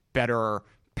create better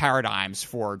paradigms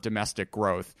for domestic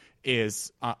growth,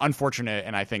 is unfortunate.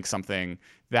 And I think something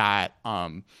that,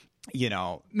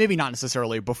 maybe not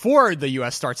necessarily before the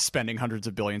U.S. starts spending hundreds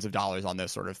of billions of dollars on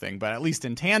this sort of thing, but at least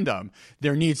in tandem,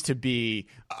 there needs to be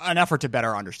an effort to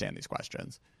better understand these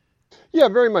questions. Yeah,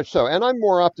 very much so. And I'm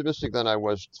more optimistic than I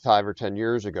was 5 or 10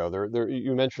 years ago.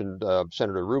 You mentioned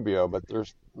Senator Rubio, but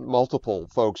there's multiple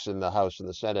folks in the House and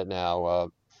the Senate now.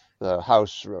 The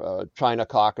House China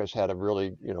Caucus had a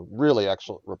really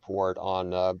excellent report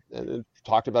on and it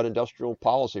talked about industrial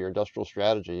policy or industrial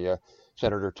strategy.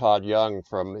 Senator Todd Young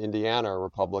from Indiana, a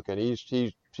Republican,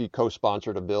 he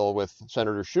co-sponsored a bill with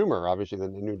Senator Schumer, obviously the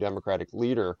new Democratic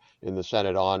leader in the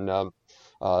Senate, on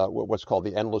what's called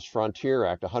the Endless Frontier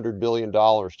Act, $100 billion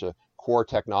to core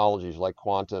technologies like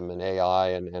quantum and AI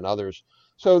and others.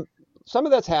 So some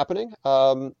of that's happening,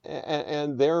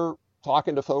 and they're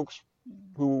talking to folks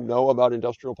who know about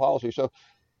industrial policy. So,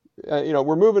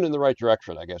 we're moving in the right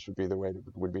direction, I guess would be the way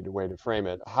to frame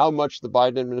it. How much the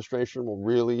Biden administration will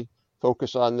really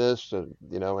focus on this, and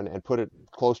put it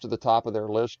close to the top of their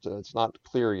list, it's not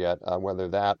clear yet whether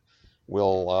that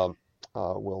will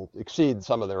exceed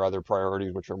some of their other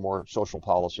priorities, which are more social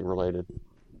policy related.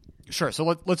 Sure.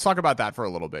 So let's talk about that for a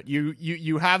little bit.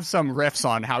 You have some riffs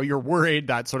on how you're worried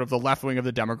that sort of the left wing of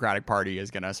the Democratic Party is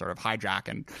going to sort of hijack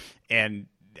and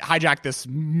hijack this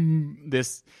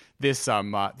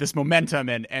momentum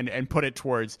and put it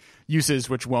towards uses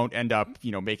which won't end up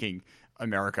making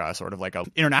America sort of like an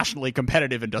internationally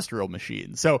competitive industrial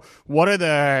machine. So what are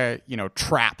the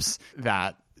traps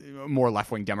that more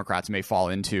left-wing Democrats may fall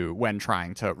into when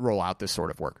trying to roll out this sort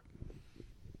of work?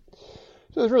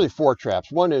 So there's really 4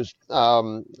 traps. One is a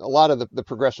lot of the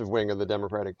progressive wing of the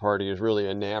Democratic Party is really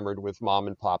enamored with mom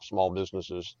and pop small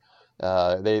businesses.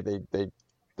 They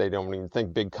don't even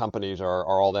think big companies are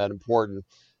all that important.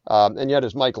 And yet,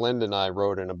 as Mike Lind and I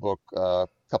wrote in a book a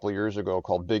couple of years ago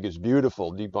called Big is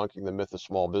Beautiful, Debunking the Myth of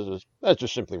Small Business, that's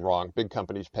just simply wrong. Big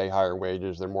companies pay higher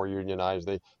wages, they're more unionized,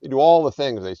 they do all the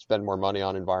things, they spend more money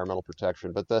on environmental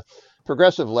protection. But the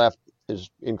progressive left is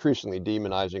increasingly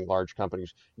demonizing large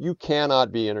companies. You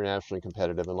cannot be internationally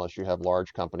competitive unless you have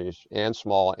large companies, and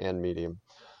small and medium.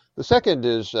 The second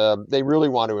is they really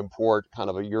want to import kind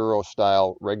of a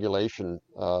Euro-style regulation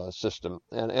system,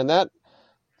 and that,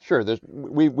 sure,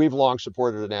 we've long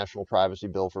supported a national privacy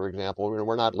bill, for example.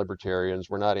 We're not libertarians,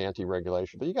 we're not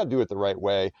anti-regulation, but you got to do it the right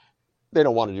way. They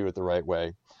don't want to do it the right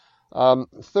way.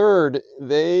 Third,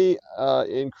 they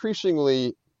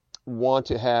increasingly want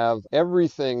to have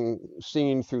everything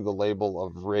seen through the label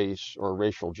of race or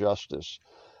racial justice.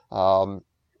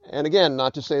 And again,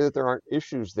 not to say that there aren't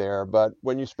issues there, but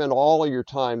when you spend all of your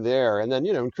time there, and then,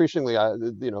 increasingly,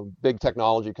 big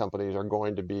technology companies are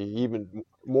going to be even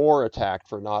more attacked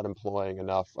for not employing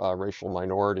enough racial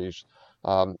minorities,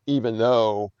 even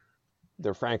though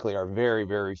there frankly are very,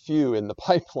 very few in the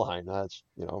pipeline. That's,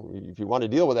 if you want to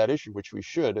deal with that issue, which we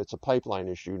should, it's a pipeline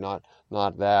issue, not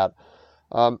that.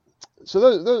 So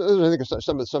those I think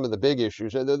are some of the big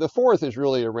issues. And the fourth is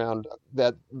really around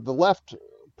that the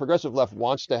progressive left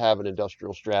wants to have an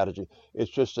industrial strategy.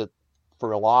 It's just that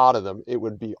for a lot of them, it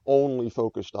would be only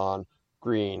focused on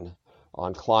green,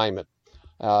 on climate.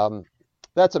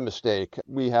 That's a mistake.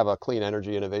 We have a clean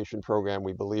energy innovation program.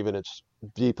 We believe in it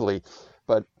deeply,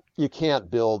 but you can't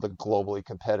build a globally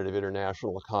competitive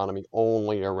international economy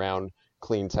only around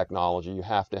clean technology. You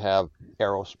have to have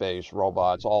aerospace,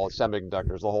 robots, all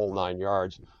semiconductors, the whole 9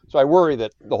 yards. So I worry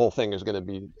that the whole thing is going to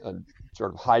be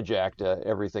sort of hijacked.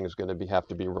 Everything is going to have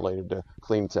to be related to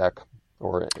clean tech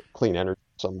or clean energy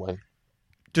in some way.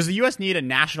 Does the U.S. need a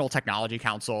national technology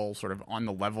council sort of on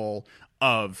the level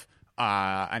of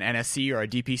an NSC or a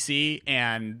DPC?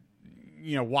 And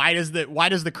why does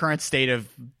the current state of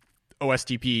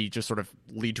OSTP just sort of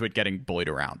lead to it getting bullied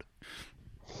around?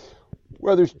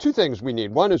 Well, there's 2 things we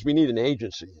need. One is we need an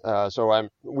agency.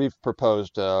 We've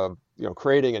proposed,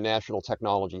 creating a national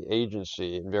technology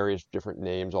agency in various different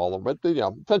names, all of them. But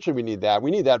essentially, we need that. We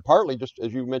need that partly, just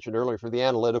as you mentioned earlier, for the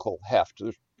analytical heft.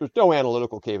 There's no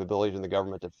analytical capabilities in the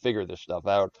government to figure this stuff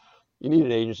out. You need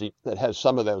an agency that has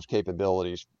some of those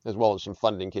capabilities, as well as some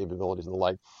funding capabilities and the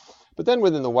like. But then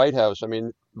within the White House,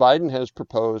 Biden has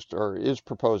proposed or is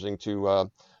proposing to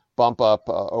bump up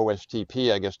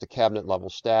OSTP, I guess, to cabinet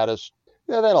level status.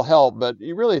 Yeah, that'll help, but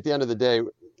you really, at the end of the day,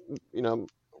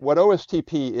 what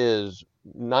OSTP is,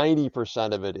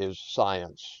 90% of it is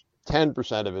science.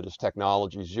 10% of it is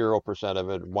technology, 0% of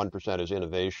it, 1% is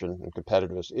innovation and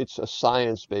competitiveness. It's a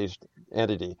science-based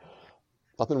entity.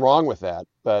 Nothing wrong with that,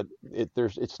 but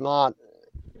it's not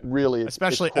really,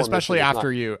 especially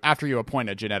after you appoint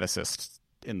a geneticist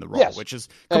in the role, yes, which is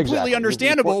completely exactly.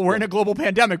 understandable. We're in a global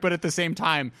pandemic, but at the same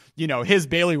time, his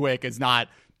bailiwick is not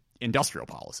industrial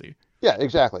policy. Yeah,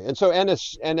 exactly. And so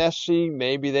NSC,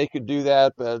 maybe they could do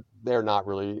that, but they're not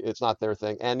really, it's not their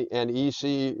thing. And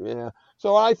EC, yeah.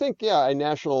 So I think, a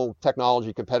National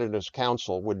Technology Competitiveness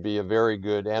Council would be a very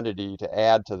good entity to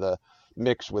add to the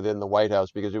mix within the White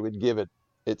House, because it would give it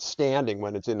its standing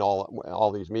when it's in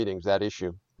all these meetings, that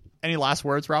issue. Any last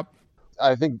words, Rob?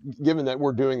 I think, given that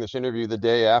we're doing this interview the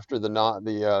day after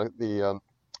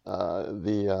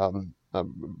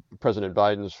President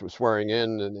Biden's swearing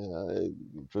in, and it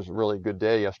was a really good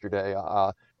day yesterday.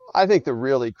 I think the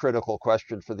really critical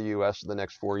question for the U.S. in the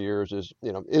next 4 years is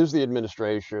the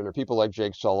administration or people like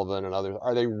Jake Sullivan and others,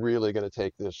 are they really going to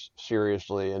take this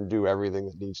seriously and do everything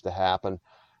that needs to happen?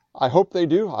 I hope they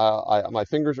do. My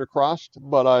fingers are crossed,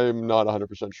 but I'm not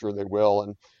 100% sure they will.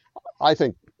 And I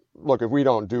think, look, if we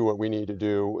don't do what we need to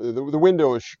do, the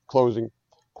window is closing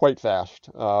quite fast.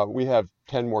 We have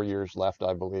 10 more years left,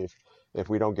 I believe. If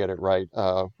we don't get it right,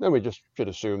 then we just should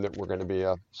assume that we're going to be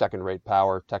a second-rate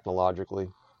power technologically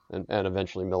and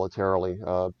eventually militarily.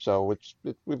 So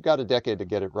we've got a decade to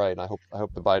get it right. And I hope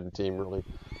the Biden team really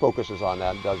focuses on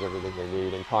that and does everything they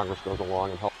need, and Congress goes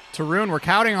along and helps. Tarun, we're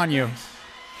counting on you.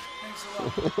 Thanks a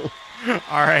lot.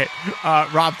 All right.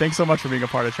 Rob, thanks so much for being a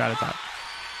part of Chinatown.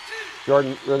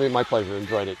 Jordan, really my pleasure.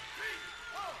 Enjoyed it.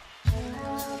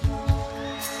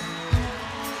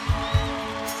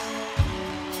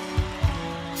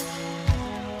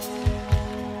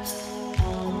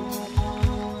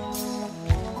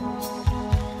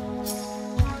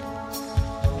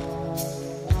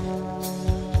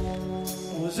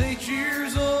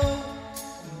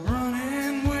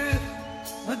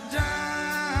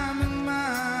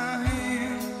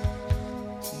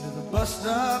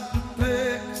 Stop to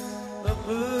pick up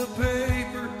a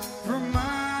paper from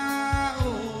my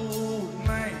old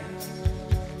man.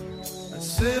 I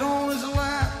sit on his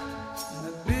lap in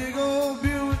that big old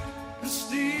Buick and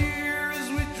steer as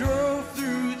we drove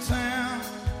through town.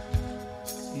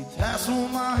 He'd tassel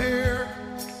my hair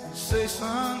and say,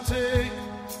 son, take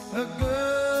a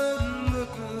good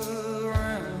look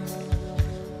around.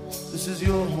 This is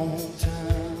your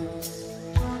hometown.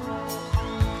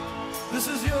 This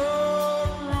is your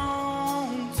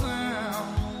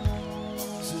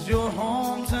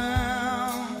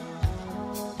hometown.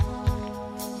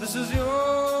 This is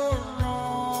your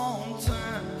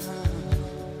hometown.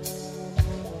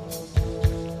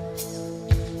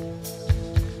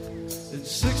 In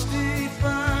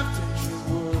 65,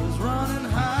 tension was running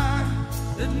high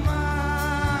at my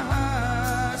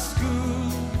high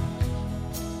school.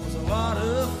 Was a lot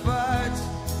of fights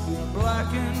with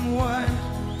black and white.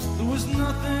 There was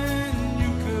nothing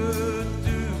you could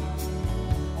do.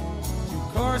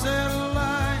 Cars had a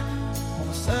light on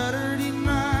a Saturday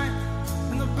night.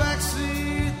 In the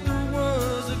backseat there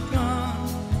was a gun.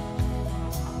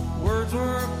 Words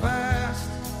were passed,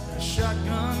 a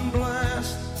shotgun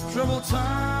blast. Troubled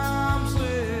times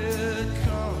had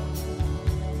come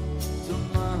to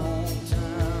my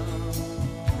hometown.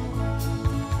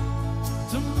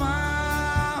 To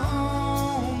my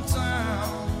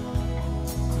hometown.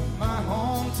 To my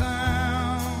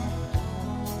hometown.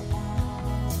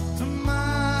 To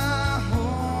my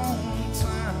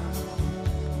hometown.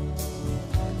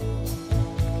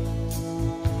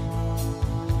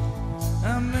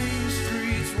 Our main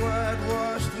streets,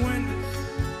 whitewashed windows,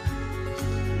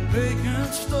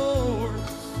 vacant stores.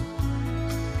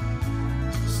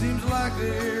 Seems like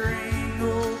there ain't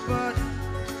nobody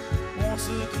wants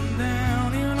to come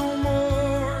down here no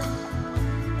more.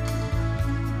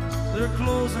 They're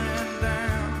closing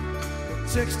down the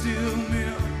textile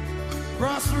mill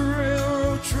across the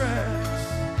railroad tracks.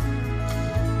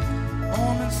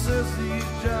 Foreman says these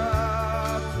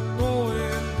jobs are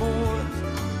going, boys,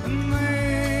 and they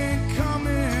ain't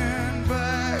coming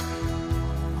back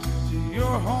to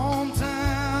your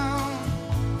hometown,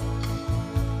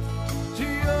 to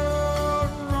your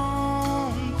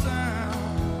hometown,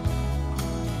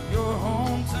 your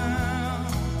hometown,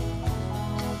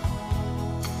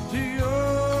 to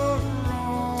your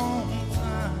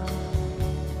hometown.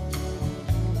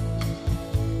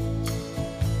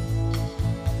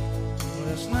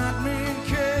 Last night me and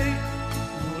Kate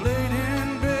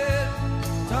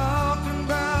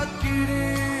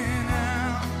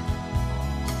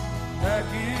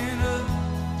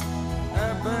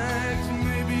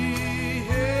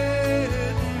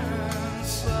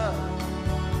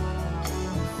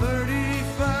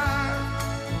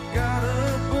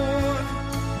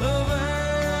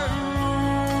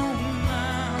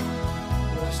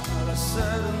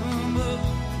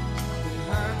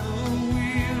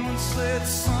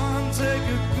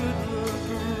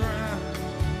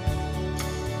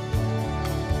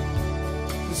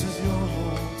this is your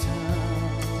hometown.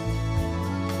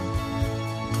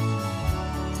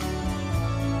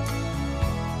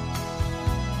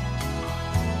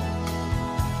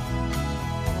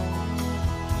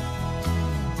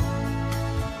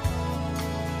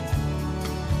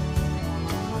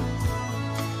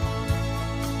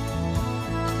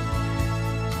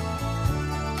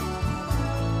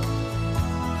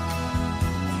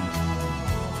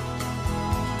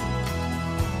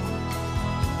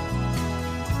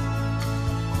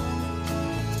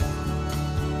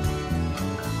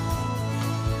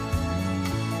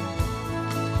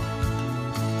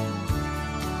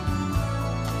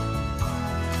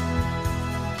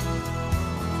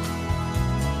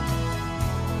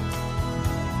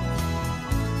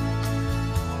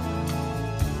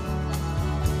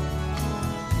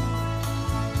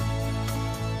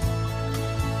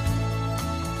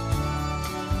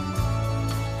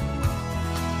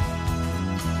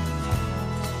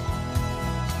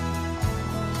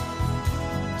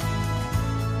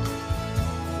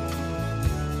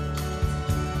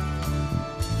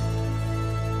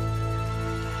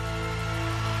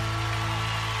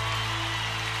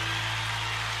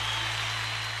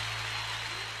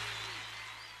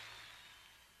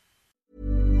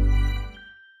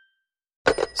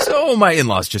 So my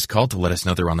in-laws just called to let us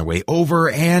know they're on their way over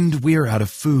and we're out of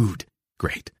food.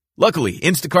 Great. Luckily,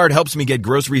 Instacart helps me get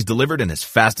groceries delivered in as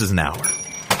fast as an hour.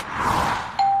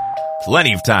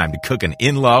 Plenty of time to cook an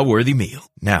in-law worthy meal.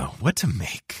 Now, what to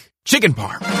make? Chicken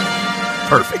parm.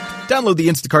 Perfect. Download the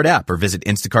Instacart app or visit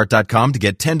instacart.com to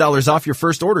get $10 off your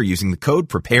first order using the code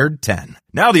PREPARED10.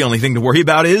 Now the only thing to worry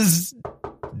about is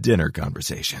dinner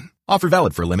conversation. Offer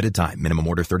valid for a limited time. Minimum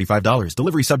order $35.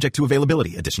 Delivery subject to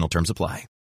availability. Additional terms apply.